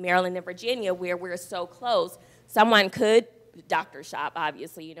DC, Maryland, and Virginia, where we're so close, someone could doctor shop,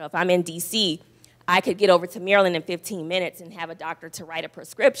 obviously. If I'm in DC, I could get over to Maryland in 15 minutes and have a doctor to write a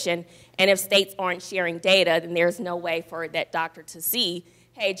prescription, and if states aren't sharing data, then there's no way for that doctor to see,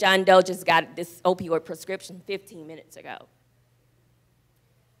 hey, John Doe just got this opioid prescription 15 minutes ago.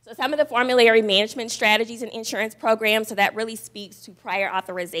 So some of the formulary management strategies and insurance programs, so that really speaks to prior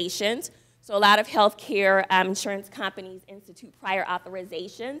authorizations. So a lot of healthcare insurance companies institute prior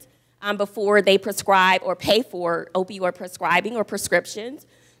authorizations before they prescribe or pay for opioid prescribing or prescriptions.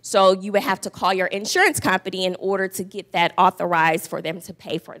 So you would have to call your insurance company in order to get that authorized for them to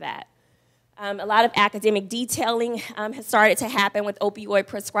pay for that. A lot of academic detailing has started to happen with opioid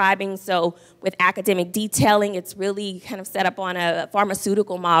prescribing. So with academic detailing, it's really kind of set up on a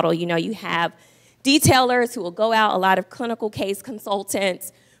pharmaceutical model. You have detailers who will go out, a lot of clinical case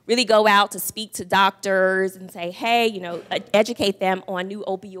consultants, really go out to speak to doctors and say, hey, educate them on new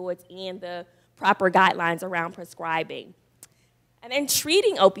opioids and the proper guidelines around prescribing. And then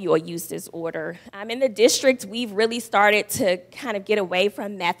treating opioid use disorder. In the district, we've really started to kind of get away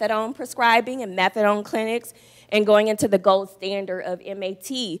from methadone prescribing and methadone clinics and going into the gold standard of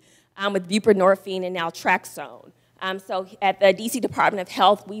MAT with buprenorphine and naltrexone. So at the DC Department of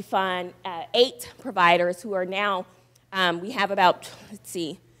Health, we fund 8 providers who are now, we have about, let's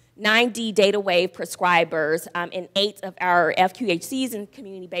see, 90 data wave prescribers in 8 of our FQHCs and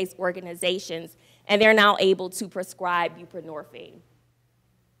community-based organizations, and they're now able to prescribe buprenorphine.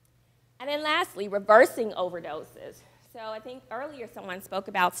 And then lastly, reversing overdoses. So I think earlier someone spoke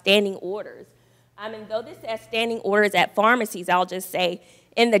about standing orders. And though this says standing orders at pharmacies, I'll just say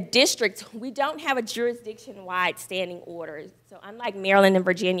in the district, we don't have a jurisdiction-wide standing order. So unlike Maryland and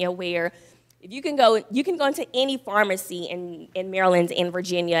Virginia, where if you can go into any pharmacy in Maryland and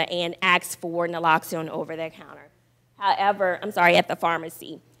Virginia and ask for naloxone over the counter. However, I'm sorry, at the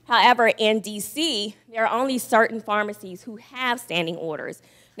pharmacy. However, in DC, there are only certain pharmacies who have standing orders.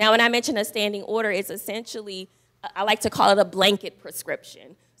 Now, when I mention a standing order, it's essentially, I like to call it a blanket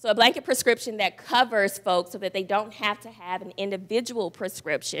prescription. So a blanket prescription that covers folks so that they don't have to have an individual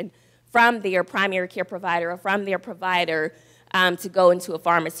prescription from their primary care provider or from their provider to go into a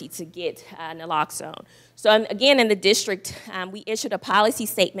pharmacy to get naloxone. So again, in the district, we issued a policy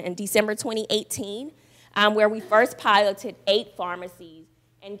statement in December 2018 where we first piloted 8 pharmacies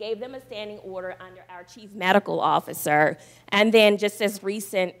and gave them a standing order under our chief medical officer. And then just as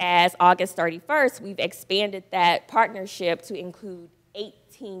recent as August 31st, we've expanded that partnership to include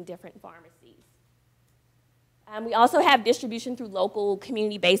 18 different pharmacies. We also have distribution through local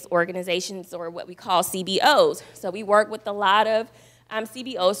community-based organizations, or what we call CBOs. So we work with a lot of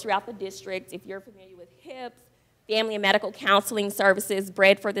CBOs throughout the district. If you're familiar with HIPS, Family and Medical Counseling Services,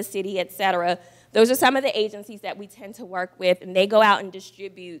 Bread for the City, et cetera, those are some of the agencies that we tend to work with, and they go out and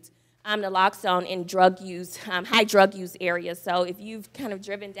distribute naloxone in drug use, high drug use areas. So if you've kind of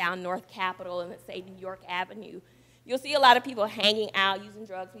driven down North Capitol and let's say New York Avenue, you'll see a lot of people hanging out using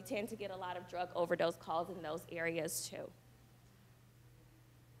drugs. We tend to get a lot of drug overdose calls in those areas too.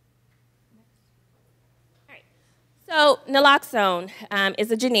 So naloxone is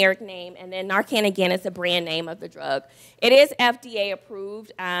a generic name, and then Narcan, again, is the brand name of the drug. It is FDA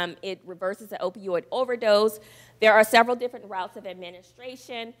approved. It reverses an opioid overdose. There are several different routes of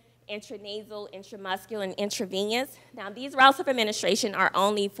administration: intranasal, intramuscular, and intravenous. Now, these routes of administration are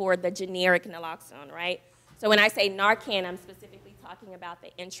only for the generic naloxone, right? So when I say Narcan, I'm specifically talking about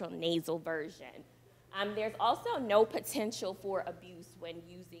the intranasal version. There's also no potential for abuse when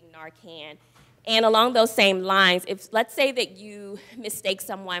using Narcan. And along those same lines, if let's say that you mistake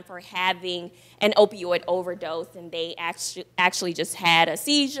someone for having an opioid overdose and they actually just had a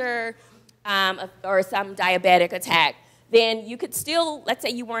seizure or some diabetic attack, then you could still, let's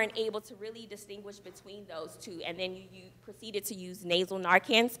say you weren't able to really distinguish between those two, and then you proceeded to use nasal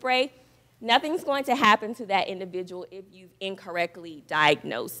Narcan spray, nothing's going to happen to that individual if you've incorrectly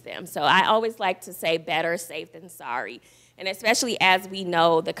diagnosed them. So I always like to say better safe than sorry, and especially as we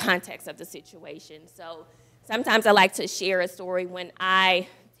know the context of the situation. So sometimes I like to share a story when I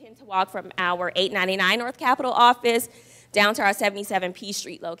tend to walk from our 899 North Capitol office down to our 77 P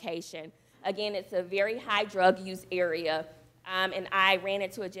Street location. Again, it's a very high drug use area. And I ran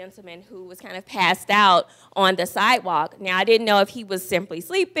into a gentleman who was kind of passed out on the sidewalk. Now, I didn't know if he was simply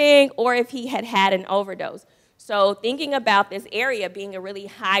sleeping or if he had had an overdose. So thinking about this area being a really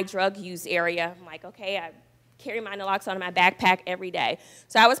high drug use area, I'm like, okay, I carry my naloxone in my backpack every day.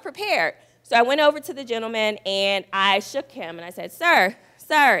 So I was prepared. So I went over to the gentleman and I shook him and I said, sir,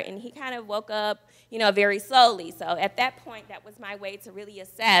 sir, and he kind of woke up, you know, very slowly. So at that point, that was my way to really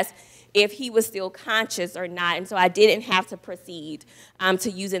assess if he was still conscious or not. And so I didn't have to proceed to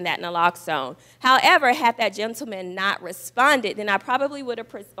using that naloxone. However, had that gentleman not responded, then I probably would have,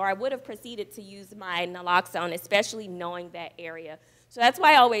 proceeded to use my naloxone, especially knowing that area. So that's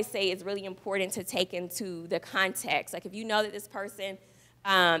why I always say it's really important to take into the context. Like if you know that this person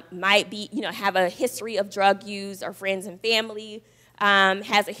might be, you know, have a history of drug use or friends and family,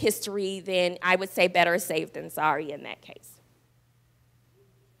 has a history, then I would say better safe than sorry in that case.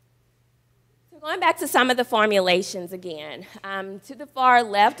 So going back to some of the formulations again. To the far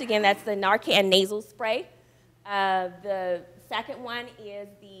left, again, that's the Narcan nasal spray. The second one is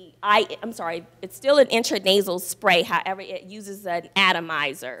it's still an intranasal spray, however, it uses an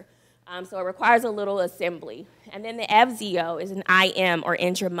atomizer. So it requires a little assembly. And then the FZO is an IM or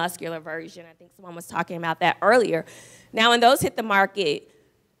intramuscular version. I think someone was talking about that earlier. Now, when those hit the market,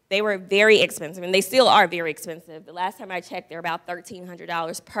 they were very expensive, and they still are very expensive. The last time I checked, they're about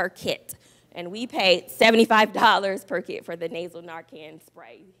 $1,300 per kit. And we paid $75 per kit for the nasal Narcan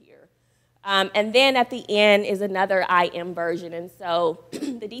spray here. And then at the end is another IM version. And so the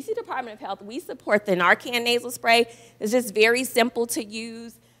DC Department of Health, we support the Narcan nasal spray. It's just very simple to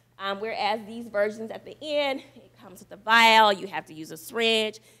use. Whereas these versions at the end, it comes with a vial, you have to use a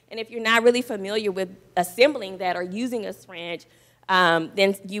syringe, and if you're not really familiar with assembling that or using a syringe,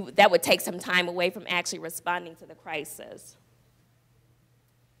 then that would take some time away from actually responding to the crisis.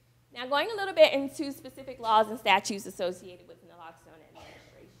 Now, going a little bit into specific laws and statutes associated with naloxone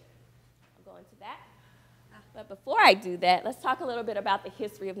administration. I'll go into that. But before I do that, let's talk a little bit about the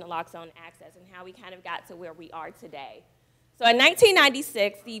history of naloxone access and how we kind of got to where we are today. So in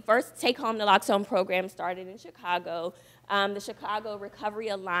 1996, the first take-home naloxone program started in Chicago. The Chicago Recovery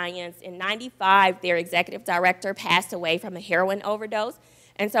Alliance. In 95, their executive director passed away from a heroin overdose.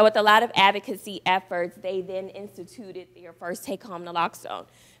 And so with a lot of advocacy efforts, they then instituted their first take-home naloxone.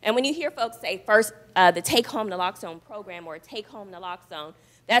 And when you hear folks say first, the take-home naloxone program or take-home naloxone,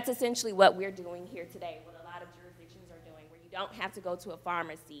 that's essentially what we're doing here today, what a lot of jurisdictions are doing, where you don't have to go to a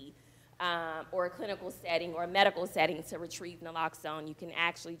pharmacy or a clinical setting or a medical setting to retrieve naloxone. You can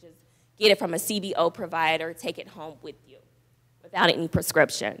actually just get it from a CBO provider, take it home with you without any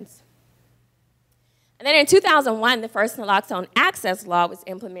prescriptions. And then in 2001, the first naloxone access law was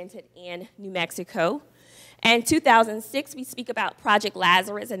implemented in New Mexico. And in 2006, we speak about Project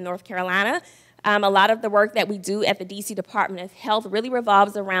Lazarus in North Carolina. A lot of the work that we do at the DC Department of Health really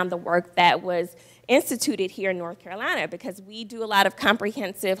revolves around the work that was instituted here in North Carolina, because we do a lot of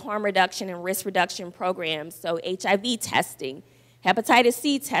comprehensive harm reduction and risk reduction programs, so HIV testing, hepatitis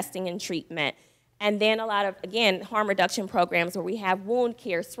C testing and treatment, and then a lot of, again, harm reduction programs where we have wound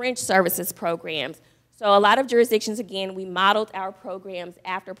care, syringe services programs. So a lot of jurisdictions, again, we modeled our programs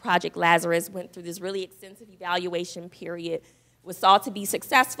after Project Lazarus, went through this really extensive evaluation period, was thought to be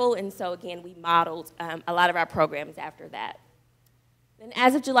successful, and so again, we modeled a lot of our programs after that. Then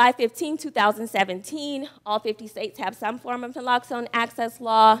as of July 15, 2017, all 50 states have some form of naloxone access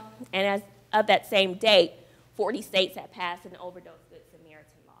law, and as of that same date, 40 states have passed an overdose Good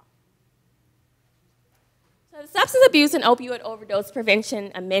Samaritan law. So the Substance Abuse and Opioid Overdose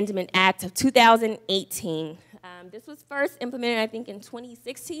Prevention Amendment Act of 2018. This was first implemented, I think, in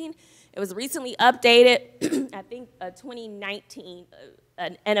 2016. It was recently updated, I think, 2019.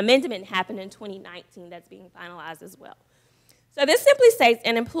 An amendment happened in 2019 that's being finalized as well. So this simply states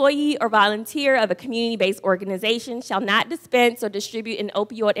an employee or volunteer of a community-based organization shall not dispense or distribute an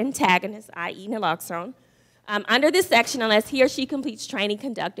opioid antagonist, i.e. naloxone, under this section unless he or she completes training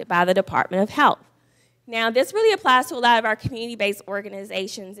conducted by the Department of Health. Now, this really applies to a lot of our community-based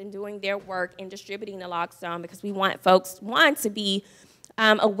organizations in doing their work in distributing naloxone, because we want folks, one, to be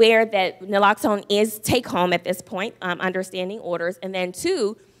aware that naloxone is take-home at this point, understanding orders, and then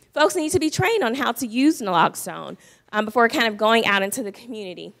two, folks need to be trained on how to use naloxone before kind of going out into the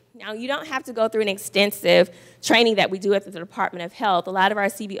community. Now, you don't have to go through an extensive training that we do at the Department of Health. A lot of our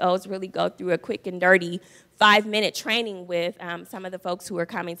CBOs really go through a quick and dirty 5-minute training with some of the folks who are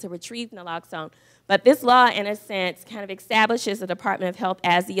coming to retrieve naloxone. But this law, in a sense, kind of establishes the Department of Health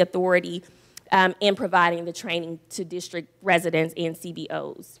as the authority in providing the training to district residents and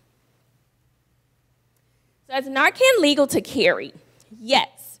CBOs. So is Narcan legal to carry?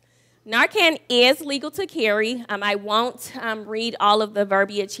 Yes. Narcan is legal to carry. I won't read all of the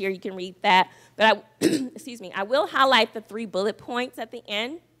verbiage here. You can read that. But excuse me, I will highlight the 3 bullet points at the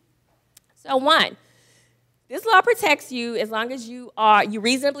end. So 1, this law protects you as long as you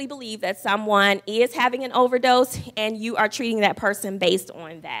reasonably believe that someone is having an overdose and you are treating that person based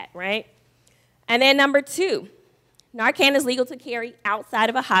on that, right? And then number 2, Narcan is legal to carry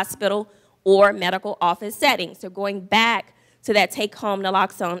outside of a hospital or medical office setting. So going back to that take-home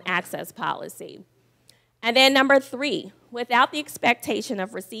naloxone access policy. And then number 3, without the expectation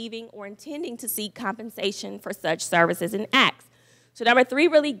of receiving or intending to seek compensation for such services and acts. So number 3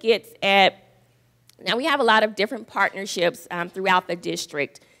 really gets at, now we have a lot of different partnerships throughout the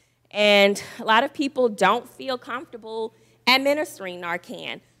district, and a lot of people don't feel comfortable administering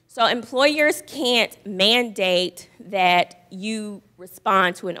Narcan. So employers can't mandate that you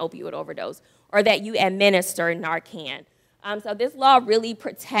respond to an opioid overdose or that you administer Narcan. So this law really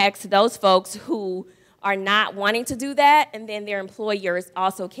protects those folks who are not wanting to do that, and then their employers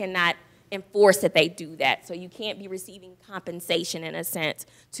also cannot enforce that they do that. So you can't be receiving compensation, in a sense,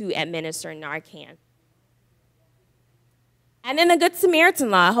 to administer Narcan. And then the Good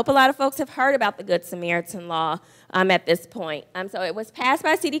Samaritan law. I hope a lot of folks have heard about the Good Samaritan law at this point. So it was passed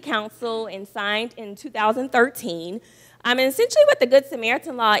by City Council and signed in 2013. And essentially what the Good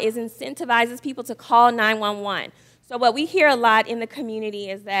Samaritan law is, incentivizes people to call 911. So what we hear a lot in the community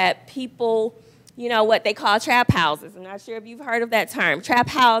is that people, you know, what they call trap houses. I'm not sure if you've heard of that term. Trap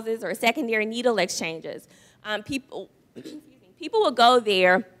houses or secondary needle exchanges. People will go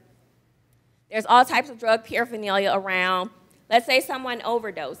there. There's all types of drug paraphernalia around. Let's say someone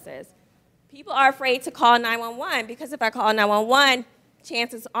overdoses. People are afraid to call 911 because if I call 911,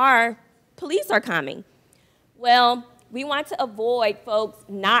 chances are police are coming. Well, we want to avoid folks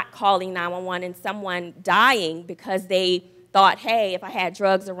not calling 911 and someone dying because they thought, hey, if I had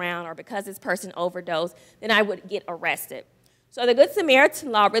drugs around or because this person overdosed, then I would get arrested. So the Good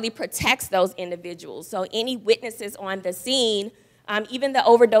Samaritan law really protects those individuals. So any witnesses on the scene, even the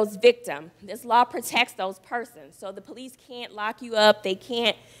overdose victim, this law protects those persons. So the police can't lock you up, they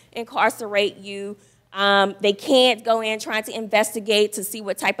can't incarcerate you, they can't go in trying to investigate to see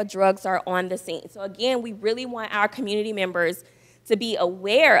what type of drugs are on the scene. So again, we really want our community members to be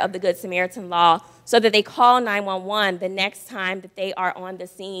aware of the Good Samaritan law so that they call 911 the next time that they are on the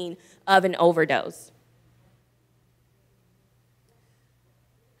scene of an overdose.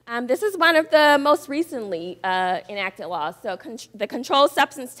 This is one of the most recently enacted laws. So the Controlled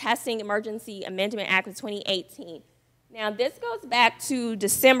Substance Testing Emergency Amendment Act of 2018. Now this goes back to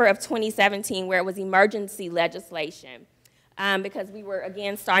December of 2017 where it was emergency legislation because we were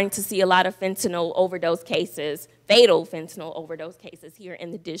again starting to see a lot of fentanyl overdose cases, fatal fentanyl overdose cases here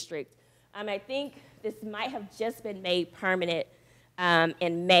in the district. I think this might have just been made permanent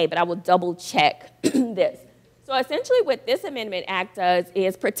in May, but I will double check this. So essentially what this Amendment Act does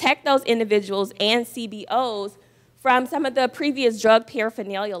is protect those individuals and CBOs from some of the previous drug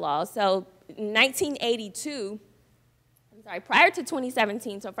paraphernalia laws. So in 1982, prior to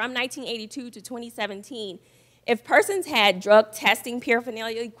 2017, so from 1982 to 2017, if persons had drug testing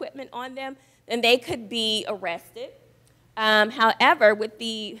paraphernalia equipment on them, then they could be arrested. However, with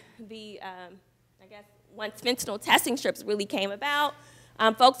I guess once fentanyl testing strips really came about,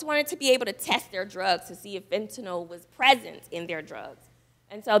 folks wanted to be able to test their drugs to see if fentanyl was present in their drugs.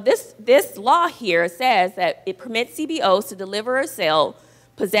 And so this law here says that it permits CBOs to deliver or sell,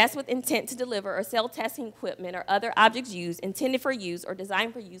 possess with intent to deliver or sell testing equipment or other objects used, intended for use or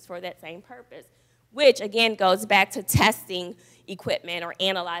designed for use for that same purpose, which again goes back to testing equipment or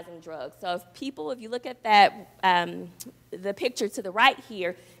analyzing drugs. So if you look at that, the picture to the right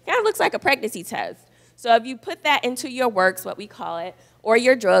here, it kind of looks like a pregnancy test. So if you put that into your works, what we call it, or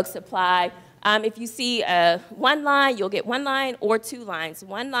your drug supply, if you see one line, you'll get one line or two lines.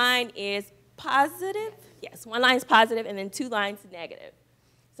 One line is positive, yes, one line is positive, and then two lines negative.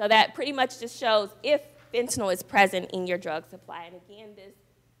 So that pretty much just shows if fentanyl is present in your drug supply. And again,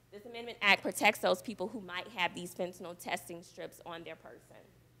 this Amendment Act protects those people who might have these fentanyl testing strips on their person.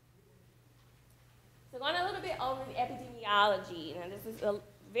 So going a little bit over the epidemiology, and this is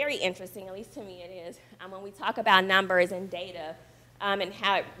very interesting, at least to me it is, when we talk about numbers and data and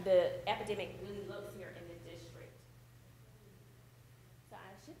how the epidemic really looks here in the district. So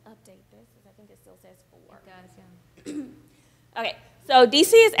I should update this because I think it still says 4. It does, yeah. Okay, so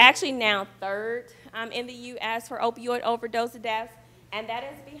DC is actually now third in the U.S. for opioid overdose deaths, and that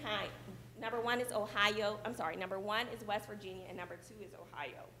is behind, number 1 is Ohio, number 1 is West Virginia, and number 2 is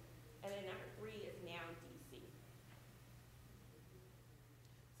Ohio, and then number 3 is now DC.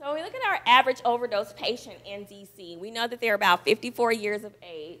 So when we look at our average overdose patient in DC, we know that they're about 54 years of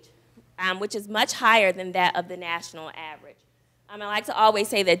age, which is much higher than that of the national average. I like to always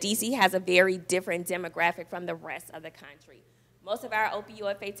say that DC has a very different demographic from the rest of the country. Most of our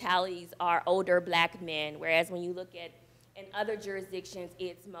opioid fatalities are older black men, whereas when you look at in other jurisdictions,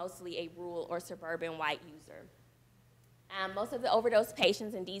 it's mostly a rural or suburban white user. Most of the overdose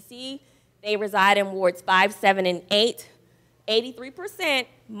patients in DC, they reside in wards 5, 7, and 8. 83%,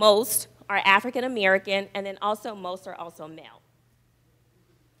 most, are African American, and then also most are also male.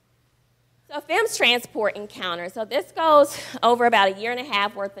 So FEMS transport encounter. So this goes over about a year and a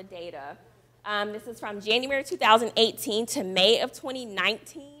half worth of data. This is from January 2018 to May of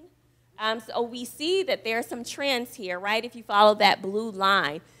 2019. So we see that there are some trends here, right? If you follow that blue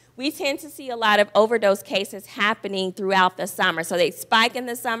line, we tend to see a lot of overdose cases happening throughout the summer. So they spike in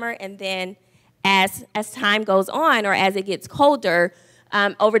the summer, and then as time goes on or as it gets colder,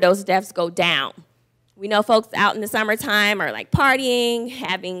 overdose deaths go down. We know folks out in the summertime are like partying,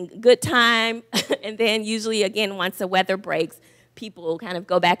 having a good time, and then usually, again, once the weather breaks, people kind of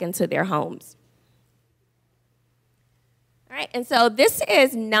go back into their homes. All right, and so this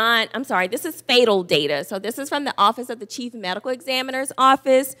is this is fatal data. So this is from the Office of the Chief Medical Examiner's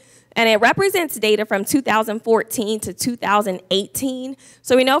Office, and it represents data from 2014 to 2018.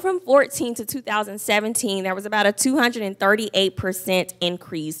 So we know from 2014 to 2017, there was about a 238%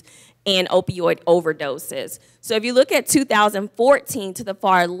 increase in opioid overdoses. So if you look at 2014 to the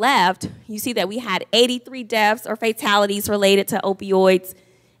far left, you see that we had 83 deaths or fatalities related to opioids.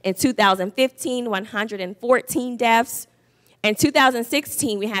 In 2015, 114 deaths. In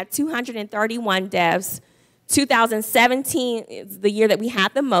 2016, we had 231 deaths. 2017 is the year that we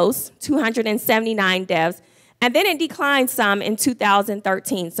had the most, 279 deaths. And then it declined some in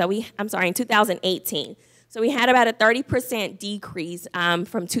 2013. In 2018. So we had about a 30% decrease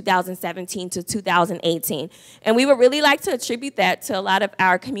from 2017 to 2018. And we would really like to attribute that to a lot of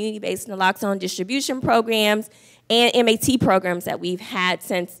our community-based naloxone distribution programs and MAT programs that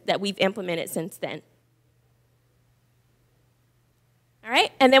we've implemented since then. All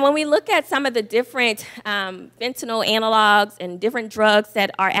right, and then when we look at some of the different fentanyl analogs and different drugs that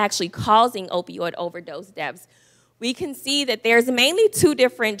are actually causing opioid overdose deaths, we can see that there's mainly two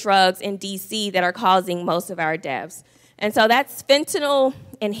different drugs in DC that are causing most of our deaths. And so that's fentanyl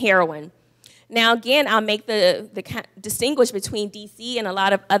and heroin. Now again, I'll make the distinguish between DC and a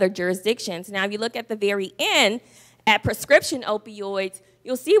lot of other jurisdictions. Now if you look at the very end, at prescription opioids,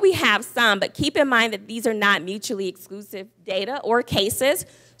 you'll see we have some, but keep in mind that these are not mutually exclusive data or cases.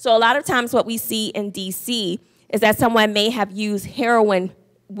 So a lot of times what we see in DC is that someone may have used heroin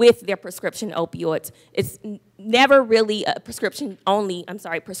with their prescription opioids. It's never really a prescription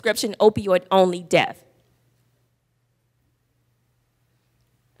opioid only death.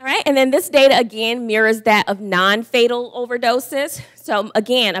 All right, and then this data again mirrors that of non-fatal overdoses. So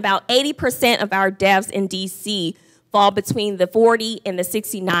again, about 80% of our deaths in DC fall between the 40 and the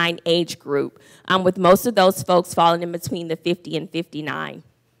 69 age group, with most of those folks falling in between the 50 and 59.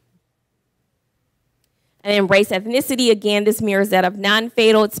 And then race ethnicity, again, this mirrors that of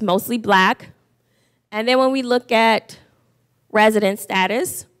non-fatal, it's mostly black. And then when we look at resident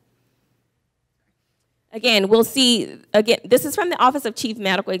status, again, we'll see, again, this is from the Office of Chief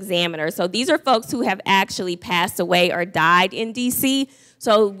Medical Examiner. So these are folks who have actually passed away or died in DC.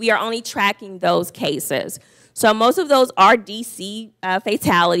 So we are only tracking those cases. So most of those are DC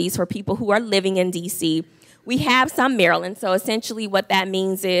fatalities for people who are living in DC. We have some Maryland, so essentially what that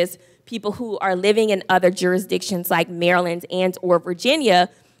means is people who are living in other jurisdictions like Maryland and or Virginia,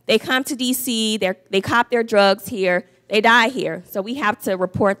 they come to DC, they cop their drugs here, they die here. So we have to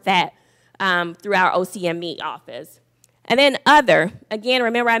report that through our OCME office. And then other, again,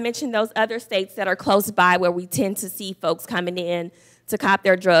 remember I mentioned those other states that are close by where we tend to see folks coming in to cop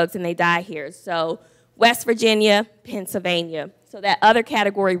their drugs and they die here. So West Virginia, Pennsylvania. So that other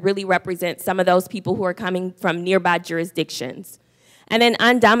category really represents some of those people who are coming from nearby jurisdictions. And then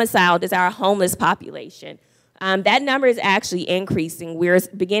undomiciled is our homeless population. That number is actually increasing. We're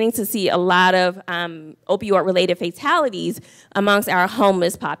beginning to see a lot of opioid-related fatalities amongst our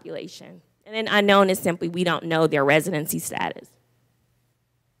homeless population. And then unknown is simply we don't know their residency status.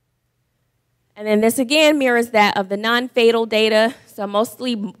 And then this again mirrors that of the non-fatal data. So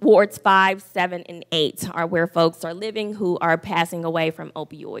mostly wards 5, 7, and 8 are where folks are living who are passing away from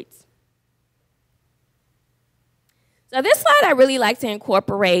opioids. So this slide I really like to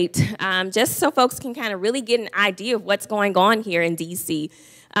incorporate just so folks can kind of really get an idea of what's going on here in DC.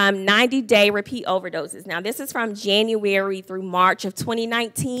 90-day repeat overdoses. Now this is from January through March of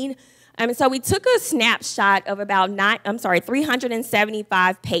 2019. So we took a snapshot of about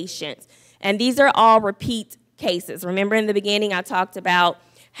 375 patients. And these are all repeat cases. Remember in the beginning I talked about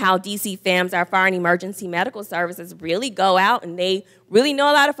how DC FEMS, our Fire and Emergency Medical Services, really go out and they really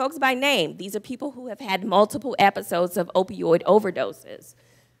know a lot of folks by name. These are people who have had multiple episodes of opioid overdoses.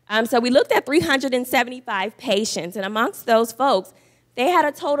 So we looked at 375 patients, and amongst those folks, they had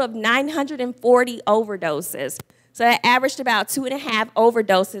a total of 940 overdoses. So that averaged about 2.5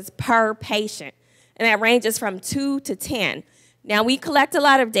 overdoses per patient, and that ranges from 2 to 10. Now, we collect a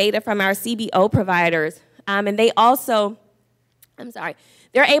lot of data from our CBO providers, and they also,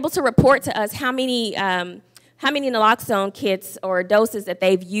 they're able to report to us how many naloxone kits or doses that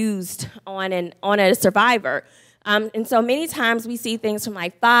they've used on a survivor. And so many times we see things from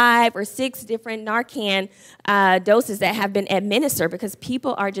like 5 or 6 different Narcan doses that have been administered because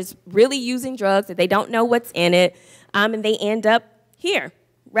people are just really using drugs that they don't know what's in it, and they end up here,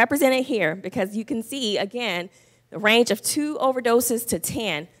 represented here, because you can see, again, the range of 2 overdoses to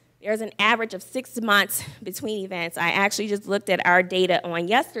 10. There's an average of 6 months between events. I actually just looked at our data on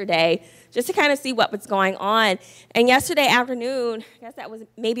yesterday just to kind of see what was going on. And yesterday afternoon, I guess that was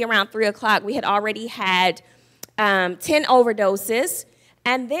maybe around 3 o'clock, we had already had 10 overdoses.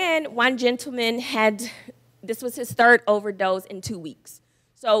 And then one gentleman had, this was his 3rd overdose in 2 weeks.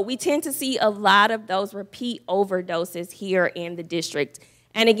 So we tend to see a lot of those repeat overdoses here in the district.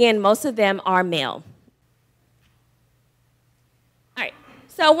 And again, most of them are male.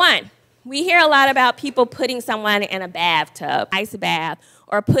 So 1, we hear a lot about people putting someone in a bathtub, ice bath,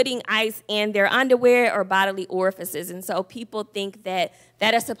 or putting ice in their underwear or bodily orifices. And so people think that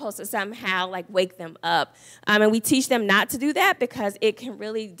that is supposed to somehow like wake them up. And we teach them not to do that because it can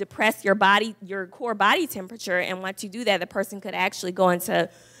really depress your body, your core body temperature. And once you do that, the person could actually go into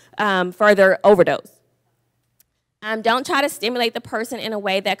further overdose. Don't try to stimulate the person in a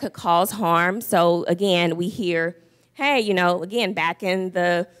way that could cause harm. So again, we hear, hey, you know, again, back in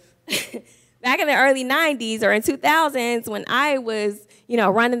the back in the early 90s or in 2000s when I was, you know,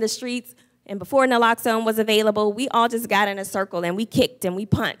 running the streets and before naloxone was available, we all just got in a circle and we kicked and we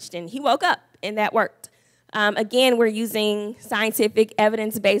punched and he woke up and that worked. Again, we're using scientific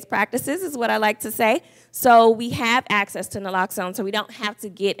evidence-based practices is what I like to say. So we have access to naloxone so we don't have to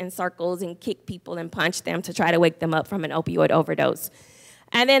get in circles and kick people and punch them to try to wake them up from an opioid overdose.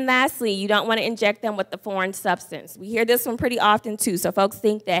 And then lastly, you don't want to inject them with the foreign substance. We hear this one pretty often too. So folks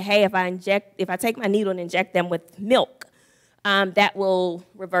think that, hey, if I take my needle and inject them with milk, that will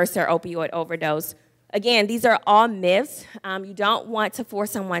reverse their opioid overdose. Again, these are all myths. You don't want to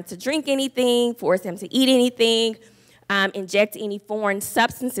force someone to drink anything, force them to eat anything, inject any foreign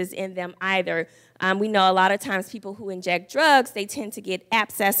substances in them either. We know a lot of times people who inject drugs, they tend to get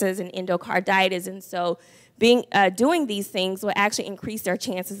abscesses and endocarditis, and so doing these things will actually increase their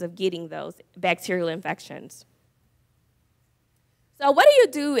chances of getting those bacterial infections. So what do you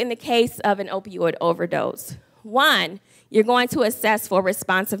do in the case of an opioid overdose? One, you're going to assess for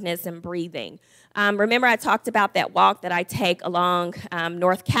responsiveness and breathing. Remember I talked about that walk that I take along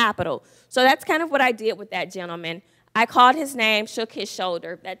North Capitol. So that's kind of what I did with that gentleman. I called his name, shook his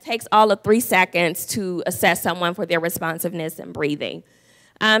shoulder. That takes all of 3 seconds to assess someone for their responsiveness and breathing.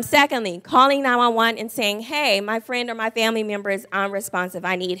 Secondly, calling 911 and saying, hey, my friend or my family member is unresponsive,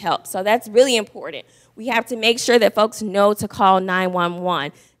 I need help. So that's really important. We have to make sure that folks know to call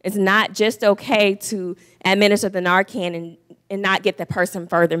 911. It's not just okay to administer the Narcan and not get the person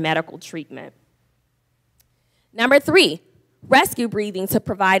further medical treatment. Number 3, rescue breathing to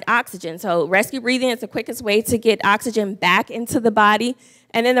provide oxygen. So rescue breathing is the quickest way to get oxygen back into the body.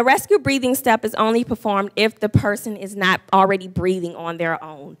 And then the rescue breathing step is only performed if the person is not already breathing on their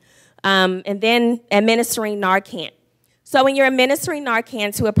own. And then administering Narcan. So when you're administering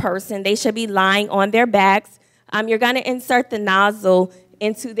Narcan to a person, they should be lying on their backs. You're going to insert the nozzle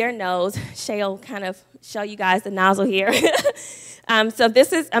into their nose. Shay'll kind of show you guys the nozzle here. So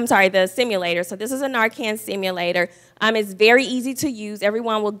this is, the simulator. So this is a Narcan simulator. It's very easy to use.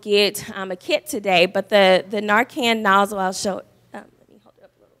 Everyone will get a kit today, but the Narcan nozzle, I'll show it. Let me hold it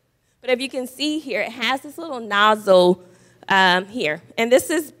up a little. But if you can see here, it has this little nozzle here. And this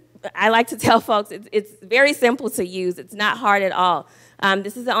is, I like to tell folks, it's very simple to use. It's not hard at all.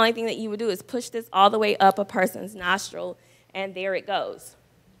 This is the only thing that you would do is push this all the way up a person's nostril, and there it goes.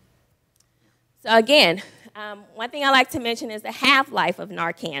 So again, one thing I like to mention is the half-life of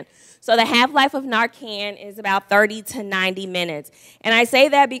Narcan. So the half-life of Narcan is about 30 to 90 minutes. And I say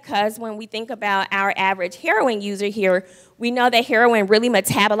that because when we think about our average heroin user here, we know that heroin really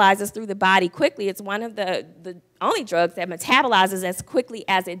metabolizes through the body quickly. It's one of the only drugs that metabolizes as quickly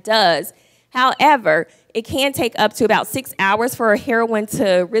as it does. However, it can take up to about 6 hours for a heroin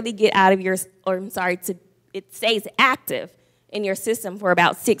to really get out of your, it stays active in your system for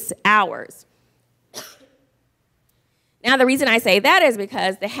about 6 hours. Now, the reason I say that is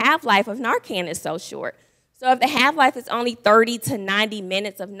because the half-life of Narcan is so short. So if the half-life is only 30 to 90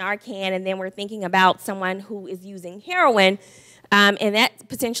 minutes of Narcan, and then we're thinking about someone who is using heroin, and that's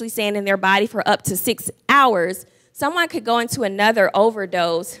potentially staying in their body for up to 6 hours, someone could go into another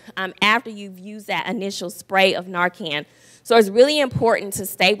overdose after you've used that initial spray of Narcan. So it's really important to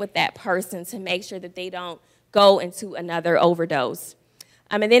stay with that person to make sure that they don't go into another overdose.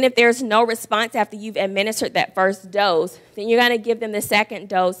 And then if there's no response after you've administered that first dose, then you're going to give them the second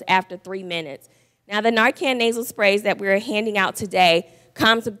dose after 3 minutes. Now, the Narcan nasal sprays that we're handing out today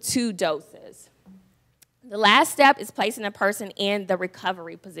comes with 2 doses. The last step is placing a person in the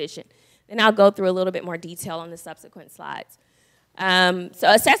recovery position. Then I'll go through a little bit more detail on the subsequent slides. So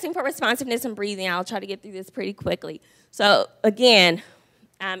assessing for responsiveness and breathing, I'll try to get through this pretty quickly. So again,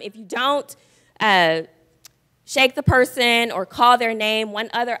 if you don't shake the person or call their name, one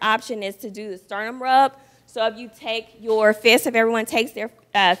other option is to do the sternum rub. So if you take your fist, if everyone takes their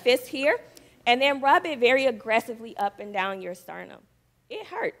fist here, and then rub it very aggressively up and down your sternum. It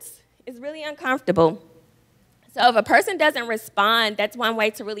hurts. It's really uncomfortable. So if a person doesn't respond, that's one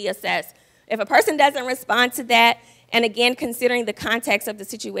way to really assess. If a person doesn't respond to that, and again, considering the context of the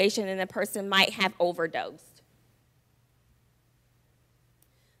situation, then the person might have overdosed.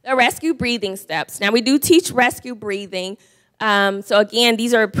 The rescue breathing steps. Now, we do teach rescue breathing. So again,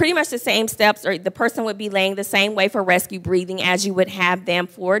 these are pretty much the same steps, or the person would be laying the same way for rescue breathing as you would have them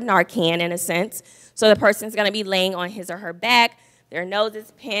for Narcan in a sense. So the person's gonna be laying on his or her back, their nose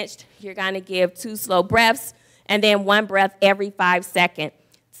is pinched, you're gonna give 2 slow breaths, and then 1 breath every 5 seconds.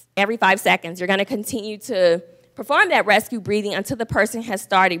 Every 5 seconds, you're gonna continue to perform that rescue breathing until the person has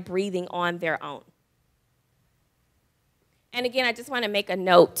started breathing on their own. And again, I just wanna make a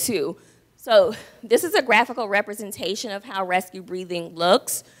note too. So this is a graphical representation of how rescue breathing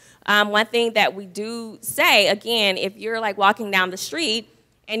looks. One thing that we do say, again, if you're like walking down the street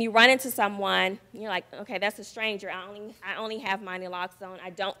and you run into someone, you're like, okay, that's a stranger. I only have my naloxone.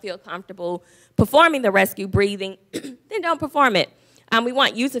 I don't feel comfortable performing the rescue breathing. Then don't perform it. We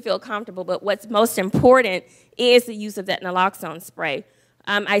want you to feel comfortable, but what's most important is the use of that naloxone spray.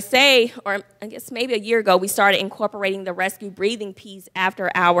 I say, or I guess maybe a year ago, we started incorporating the rescue breathing piece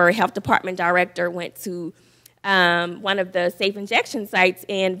after our health department director went to one of the safe injection sites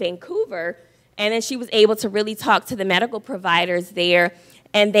in Vancouver, and then she was able to really talk to the medical providers there,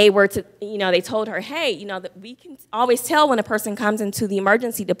 and they were to, they told her, hey, that we can always tell when a person comes into the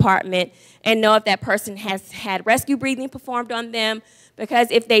emergency department and know if that person has had rescue breathing performed on them,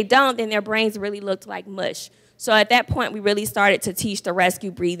 because if they don't, then their brains really looked like mush. So at that point, we really started to teach the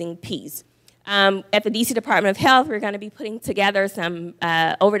rescue breathing piece. At the DC Department of Health, we're going to be putting together some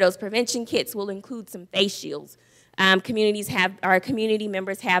overdose prevention kits. We'll include some face shields. Our community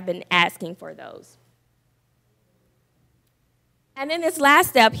members have been asking for those. And then this last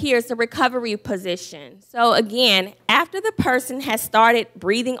step here is the recovery position. So again, after the person has started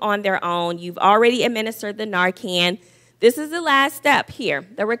breathing on their own, you've already administered the Narcan. This is the last step here,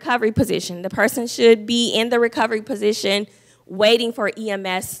 the recovery position. The person should be in the recovery position waiting for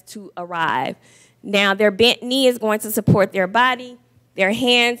EMS to arrive. Now, their bent knee is going to support their body. Their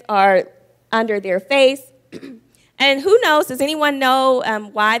hands are under their face. And who knows, does anyone know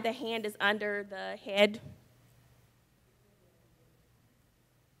why the hand is under the head?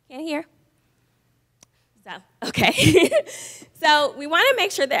 Can't hear? So, okay. So we want to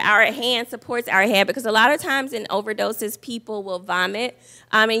make sure that our hand supports our head, because a lot of times in overdoses, people will vomit,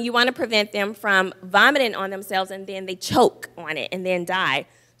 and you want to prevent them from vomiting on themselves and then they choke on it and then die.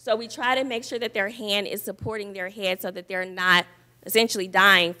 So we try to make sure that their hand is supporting their head so that they're not essentially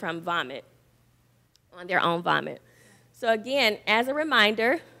dying from vomit, on their own vomit. So again, as a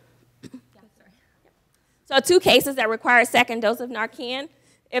reminder, so 2 cases that require a second dose of Narcan.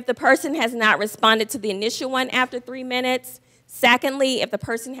 If the person has not responded to the initial one after 3 minutes. Secondly, if the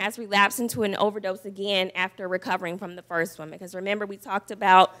person has relapsed into an overdose again after recovering from the first one. Because remember, we talked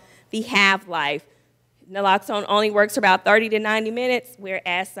about the half-life. Naloxone only works for about 30 to 90 minutes,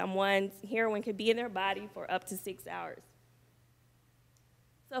 whereas someone's heroin could be in their body for up to 6 hours.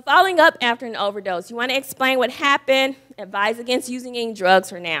 So following up after an overdose, you want to explain what happened, advise against using any drugs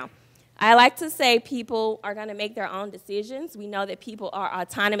for now. I like to say people are going to make their own decisions. We know that people are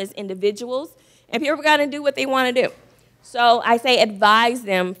autonomous individuals, and people are going to do what they want to do. So I say advise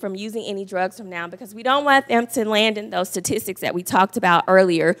them from using any drugs from now, because we don't want them to land in those statistics that we talked about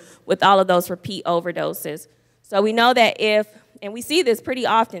earlier with all of those repeat overdoses. So we know that and we see this pretty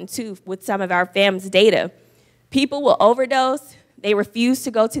often too with some of our FEMS data, people will overdose, they refuse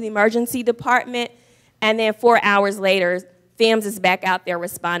to go to the emergency department, and then 4 hours later, FEMS is back out there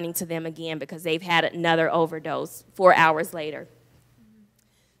responding to them again because they've had another overdose 4 hours later.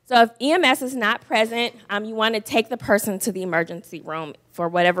 So if EMS is not present, you want to take the person to the emergency room for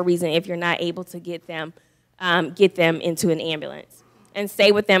whatever reason if you're not able to get them into an ambulance, and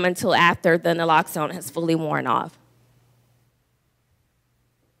stay with them until after the naloxone has fully worn off.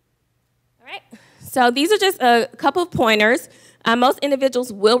 All right, so these are just a couple of pointers. Most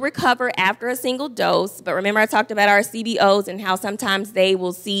individuals will recover after a single dose, but remember I talked about our CBOs and how sometimes they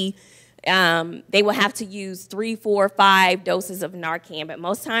will they will have to use 3, 4, 5 doses of Narcan, but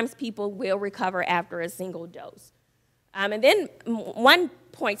most times people will recover after a single dose. And then one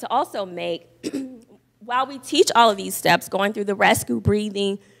point to also make, while we teach all of these steps, going through the rescue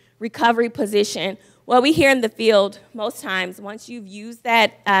breathing, recovery position, what we hear in the field most times, once you've used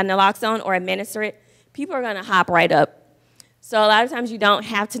that naloxone or administer it, people are going to hop right up. So a lot of times you don't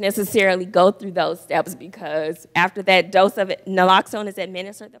have to necessarily go through those steps, because after that dose of naloxone is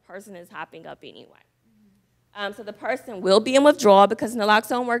administered, the person is hopping up anyway. So the person will be in withdrawal, because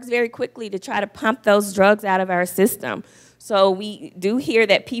naloxone works very quickly to try to pump those drugs out of our system. So we do hear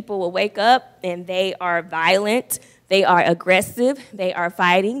that people will wake up and they are violent, they are aggressive, they are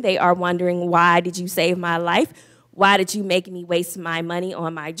fighting, they are wondering, why did you save my life? Why did you make me waste my money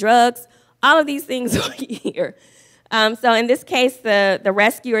on my drugs? All of these things we hear. So in this case, the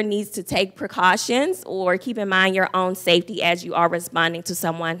rescuer needs to take precautions or keep in mind your own safety as you are responding to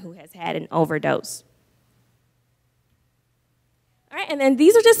someone who has had an overdose. All right, and then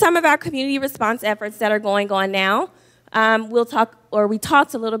these are just some of our community response efforts that are going on now. We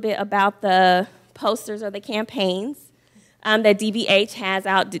talked a little bit about the posters or the campaigns that DBH has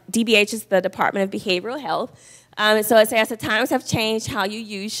out. DBH is the Department of Behavioral Health. So it says the times have changed, how you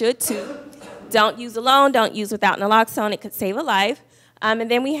use should too. Don't use alone, don't use without naloxone, it could save a life.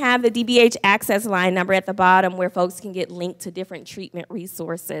 And then we have the DBH access line number at the bottom where folks can get linked to different treatment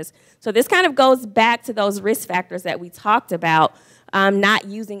resources. So this kind of goes back to those risk factors that we talked about. Not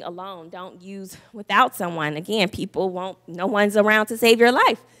using alone, don't use without someone. Again, no one's around to save your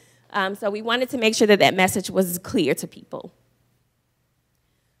life. So we wanted to make sure that that message was clear to people.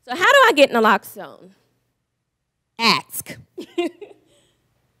 So how do I get naloxone? Ask.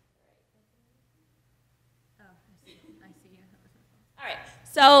 All right,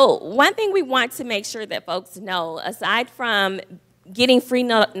 so one thing we want to make sure that folks know, aside from getting free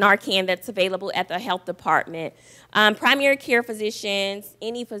Narcan that's available at the health department, primary care physicians,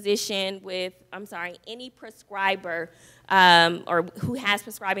 any prescriber or who has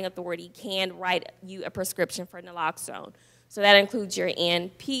prescribing authority can write you a prescription for naloxone. So that includes your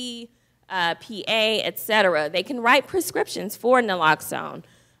NP, PA, et cetera. They can write prescriptions for naloxone.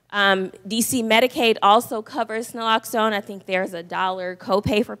 DC Medicaid also covers naloxone. I think there's a $1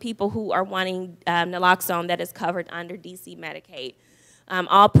 copay for people who are wanting naloxone that is covered under DC Medicaid.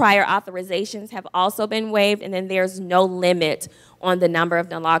 All prior authorizations have also been waived, and then there's no limit on the number of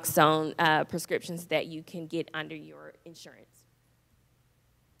naloxone prescriptions that you can get under your insurance.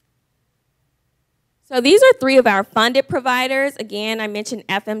 So these are 3 of our funded providers. Again, I mentioned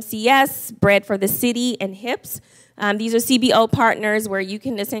FMCS, Bread for the City, and HIPS. These are CBO partners where you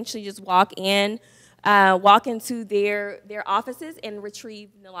can essentially just walk into their offices and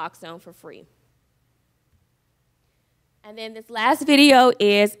retrieve naloxone for free. And then this last video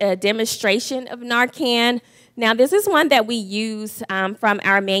is a demonstration of Narcan. Now this is one that we use from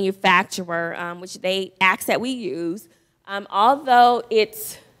our manufacturer, which they ask that we use. Although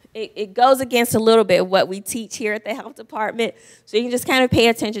it goes against a little bit of what we teach here at the health department, so you can just kind of pay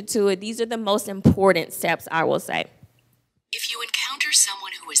attention to it. These are the most important steps, I will say. If you encounter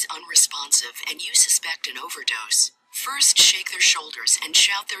someone who is unresponsive and you suspect an overdose, first shake their shoulders and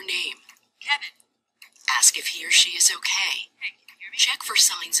shout their name. Kevin. Ask if he or she is okay. Hey, can you hear me? Check for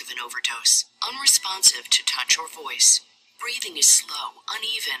signs of an overdose. Unresponsive to touch or voice. Breathing is slow,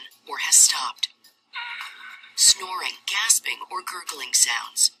 uneven, or has stopped. Snoring, gasping, or gurgling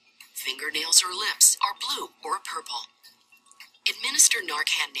sounds. Fingernails or lips are blue or purple. Administer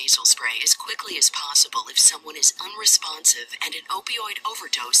Narcan nasal spray as quickly as possible if someone is unresponsive and an opioid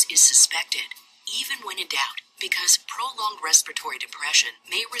overdose is suspected, even when in doubt, because prolonged respiratory depression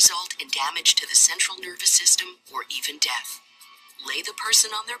may result in damage to the central nervous system or even death. Lay the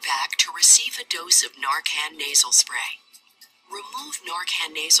person on their back to receive a dose of Narcan nasal spray. Remove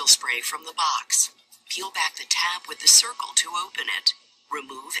Narcan nasal spray from the box. Peel back the tab with the circle to open it.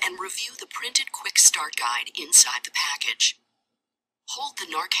 Remove and review the printed quick start guide inside the package. Hold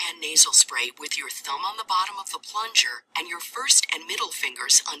the Narcan nasal spray with your thumb on the bottom of the plunger and your first and middle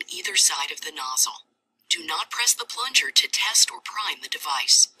fingers on either side of the nozzle. Do not press the plunger to test or prime the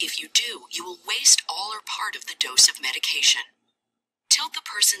device. If you do, you will waste all or part of the dose of medication. Tilt the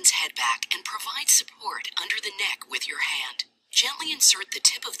person's head back and provide support under the neck with your hand. Gently insert the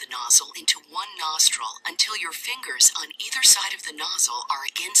tip of the nozzle into one nostril until your fingers on either side of the nozzle are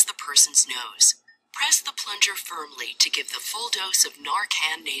against the person's nose. Press the plunger firmly to give the full dose of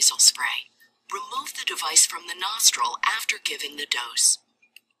Narcan nasal spray. Remove the device from the nostril after giving the dose.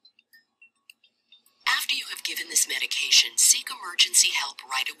 After you have given this medication, seek emergency help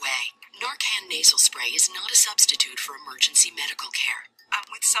right away. Narcan nasal spray is not a substitute for emergency medical care.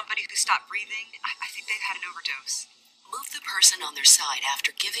 I'm with somebody who stopped breathing. I think they've had an overdose. Move the person on their side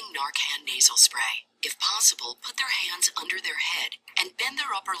after giving Narcan nasal spray. If possible, put their hands under their head and bend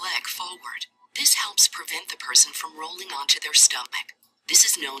their upper leg forward. This helps prevent the person from rolling onto their stomach. This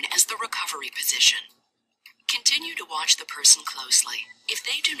is known as the recovery position. Continue to watch the person closely. If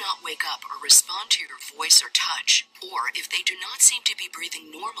they do not wake up or respond to your voice or touch, or if they do not seem to be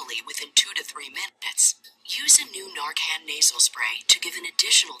breathing normally within 2 to 3 minutes, use a new Narcan nasal spray to give an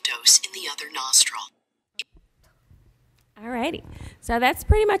additional dose in the other nostril. Alrighty, so that's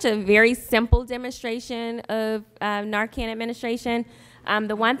pretty much a very simple demonstration of Narcan administration.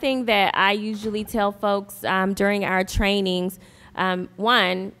 The one thing that I usually tell folks during our trainings,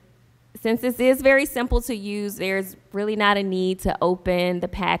 one, Since this is very simple to use, there's really not a need to open the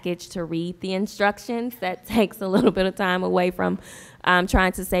package to read the instructions. That takes a little bit of time away from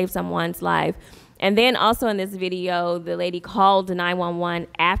trying to save someone's life. And then also in this video, the lady called 911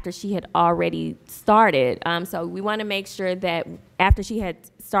 after she had already started. So we want to make sure that after she had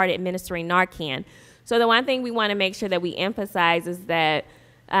started administering Narcan. So the one thing we want to make sure that we emphasize is that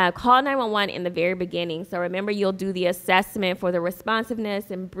call 911 in the very beginning. So remember, you'll do the assessment for the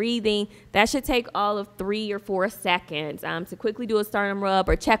responsiveness and breathing. That should take all of 3 or 4 seconds to quickly do a sternum rub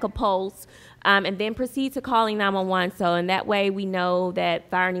or check a pulse, and then proceed to calling 911. So in that way, we know that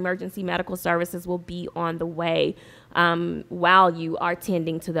fire and emergency medical services will be on the way while you are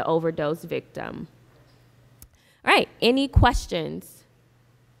tending to the overdose victim. All right, any questions?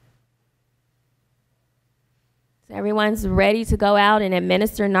 Everyone's ready to go out and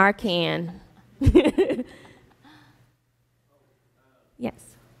administer Narcan.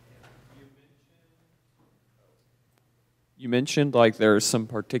 Yes. You mentioned like there are some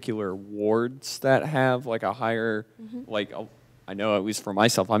particular wards that have like a higher, like I know at least for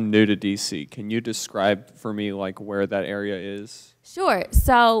myself, I'm new to DC. Can you describe for me like where that area is? Sure.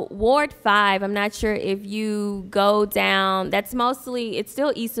 So Ward 5, I'm not sure if you go down, that's mostly, it's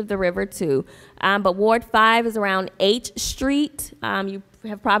still east of the river too, but Ward 5 is around H Street. You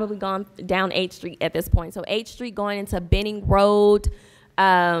have probably gone down H Street at this point. So H Street going into Benning Road,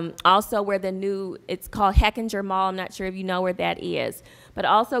 also where the new, it's called Heckinger Mall, I'm not sure if you know where that is. But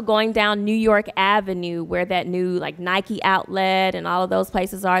also going down New York Avenue where that new like Nike outlet and all of those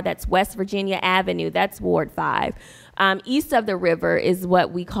places are, that's West Virginia Avenue, that's Ward 5. East of the river is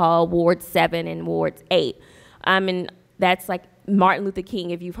what we call Ward 7 and Ward 8. And that's like Martin Luther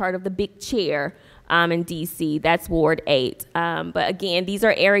King, if you've heard of the big chair in DC, that's Ward 8. But again, these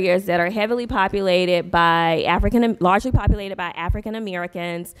are areas that are heavily populated by largely populated by African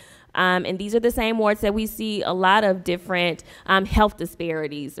Americans. And these are the same wards that we see a lot of different health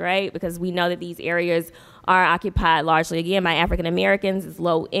disparities, right? Because we know that these areas are occupied largely, again, by African Americans. It's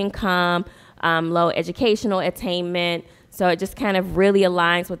low income, low educational attainment. So it just kind of really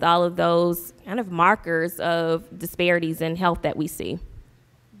aligns with all of those kind of markers of disparities in health that we see.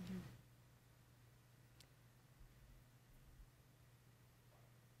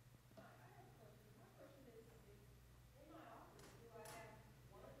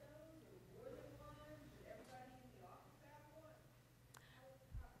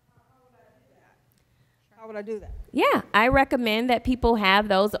 How would I do that? Yeah, I recommend that people have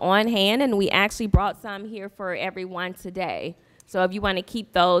those on hand, and we actually brought some here for everyone today. So if you want to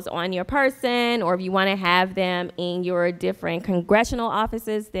keep those on your person, or if you want to have them in your different congressional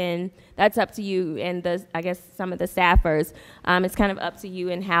offices, then that's up to you and I guess some of the staffers. It's kind of up to you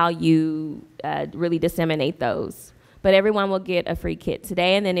and how you really disseminate those. But everyone will get a free kit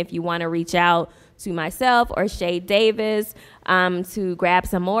today, and then if you want to reach out to myself or Shay Davis to grab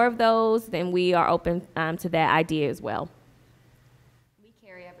some more of those, then we are open to that idea as well. We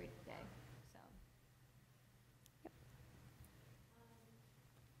carry every day, so.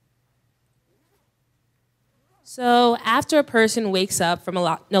 So after a person wakes up from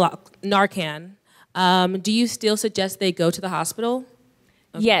a Narcan, do you still suggest they go to the hospital?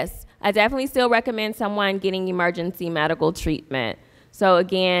 Okay. Yes, I definitely still recommend someone getting emergency medical treatment. So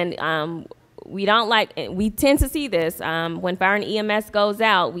again, we tend to see this when fire and EMS goes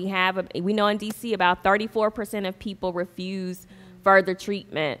out. We know in DC about 34% of people refuse further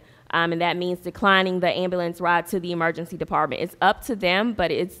treatment, and that means declining the ambulance ride to the emergency department. It's up to them, but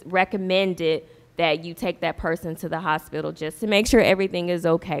it's recommended that you take that person to the hospital just to make sure everything is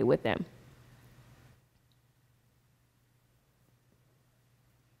okay with them.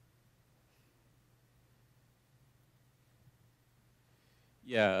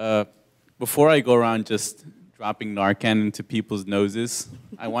 Yeah, before I go around just dropping Narcan into people's noses,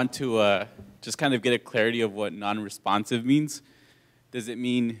 I want to just kind of get a clarity of what non-responsive means. Does it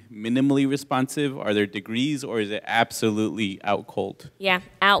mean minimally responsive? Are there degrees, or is it absolutely out cold? Yeah,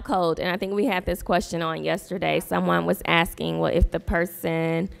 out cold. And I think we had this question on yesterday. Someone was asking, well, if the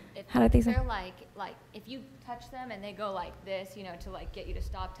person, how did they say? They're like if you touch them and they go like this, you know, to like get you to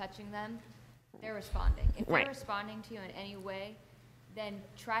stop touching them, they're responding. If they're responding to you in any way, then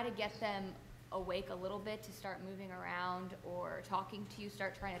try to get them awake a little bit to start moving around or talking to you,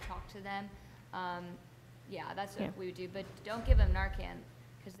 start trying to talk to them. Yeah, that's what we would do. But don't give them Narcan,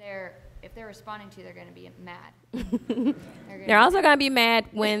 because if they're responding to you, they're going to be mad. They're also going to be mad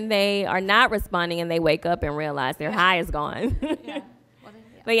when they are not responding and they wake up and realize their high is gone. Yeah. Well,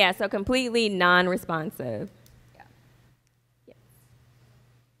 But yeah, so completely non-responsive.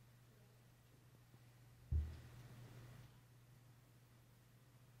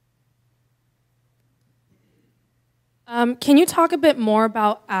 Can you talk a bit more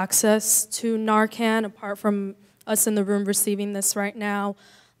about access to Narcan, apart from us in the room receiving this right now?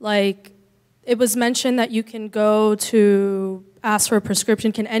 Like, it was mentioned that you can go to ask for a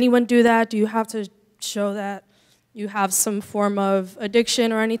prescription. Can anyone do that? Do you have to show that you have some form of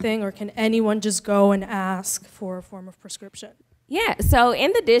addiction or anything, or can anyone just go and ask for a form of prescription? Yeah, so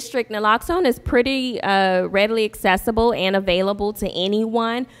in the district, naloxone is pretty readily accessible and available to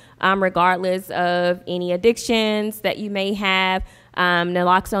anyone, regardless of any addictions that you may have.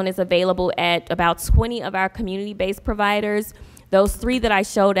 Naloxone is available at about 20 of our community-based providers. Those 3 that I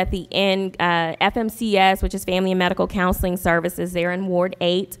showed at the end, FMCS, which is Family and Medical Counseling Services, they're in Ward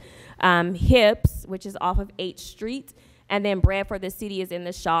 8. HIPS, which is off of H Street, and then Bread for the City is in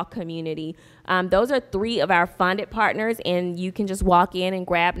the Shaw community. Those are 3 of our funded partners, and you can just walk in and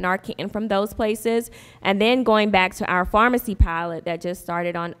grab Narcan from those places. And then going back to our pharmacy pilot that just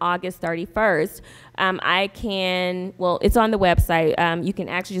started on August 31st, it's on the website. You can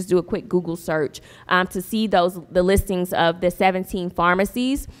actually just do a quick Google search to see the listings of the 17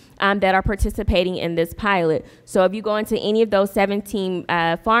 pharmacies that are participating in this pilot. So if you go into any of those 17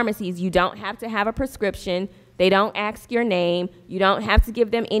 pharmacies, you don't have to have a prescription. They don't ask your name. You don't have to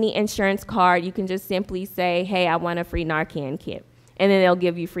give them any insurance card. You can just simply say, hey, I want a free Narcan kit. And then they'll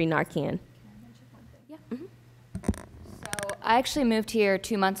give you free Narcan. Yeah. So I actually moved here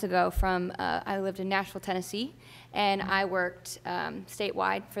 2 months ago from, I lived in Nashville, Tennessee, and I worked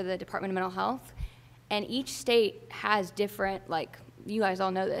statewide for the Department of Mental Health. And each state has different, like, you guys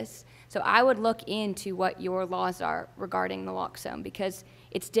all know this. So I would look into what your laws are regarding naloxone, because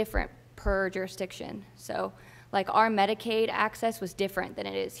it's different per jurisdiction. So, like, our Medicaid access was different than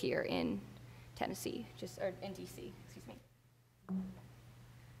it is here in Tennessee, or in DC, excuse me.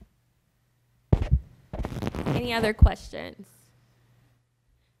 Any other questions?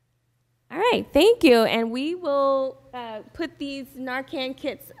 All right, thank you. And we will put these Narcan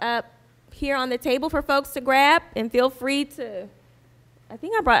kits up here on the table for folks to grab, and feel free to, I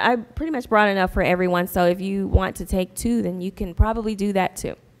think I pretty much brought enough for everyone, so if you want to take 2, then you can probably do that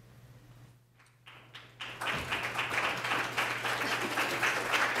too.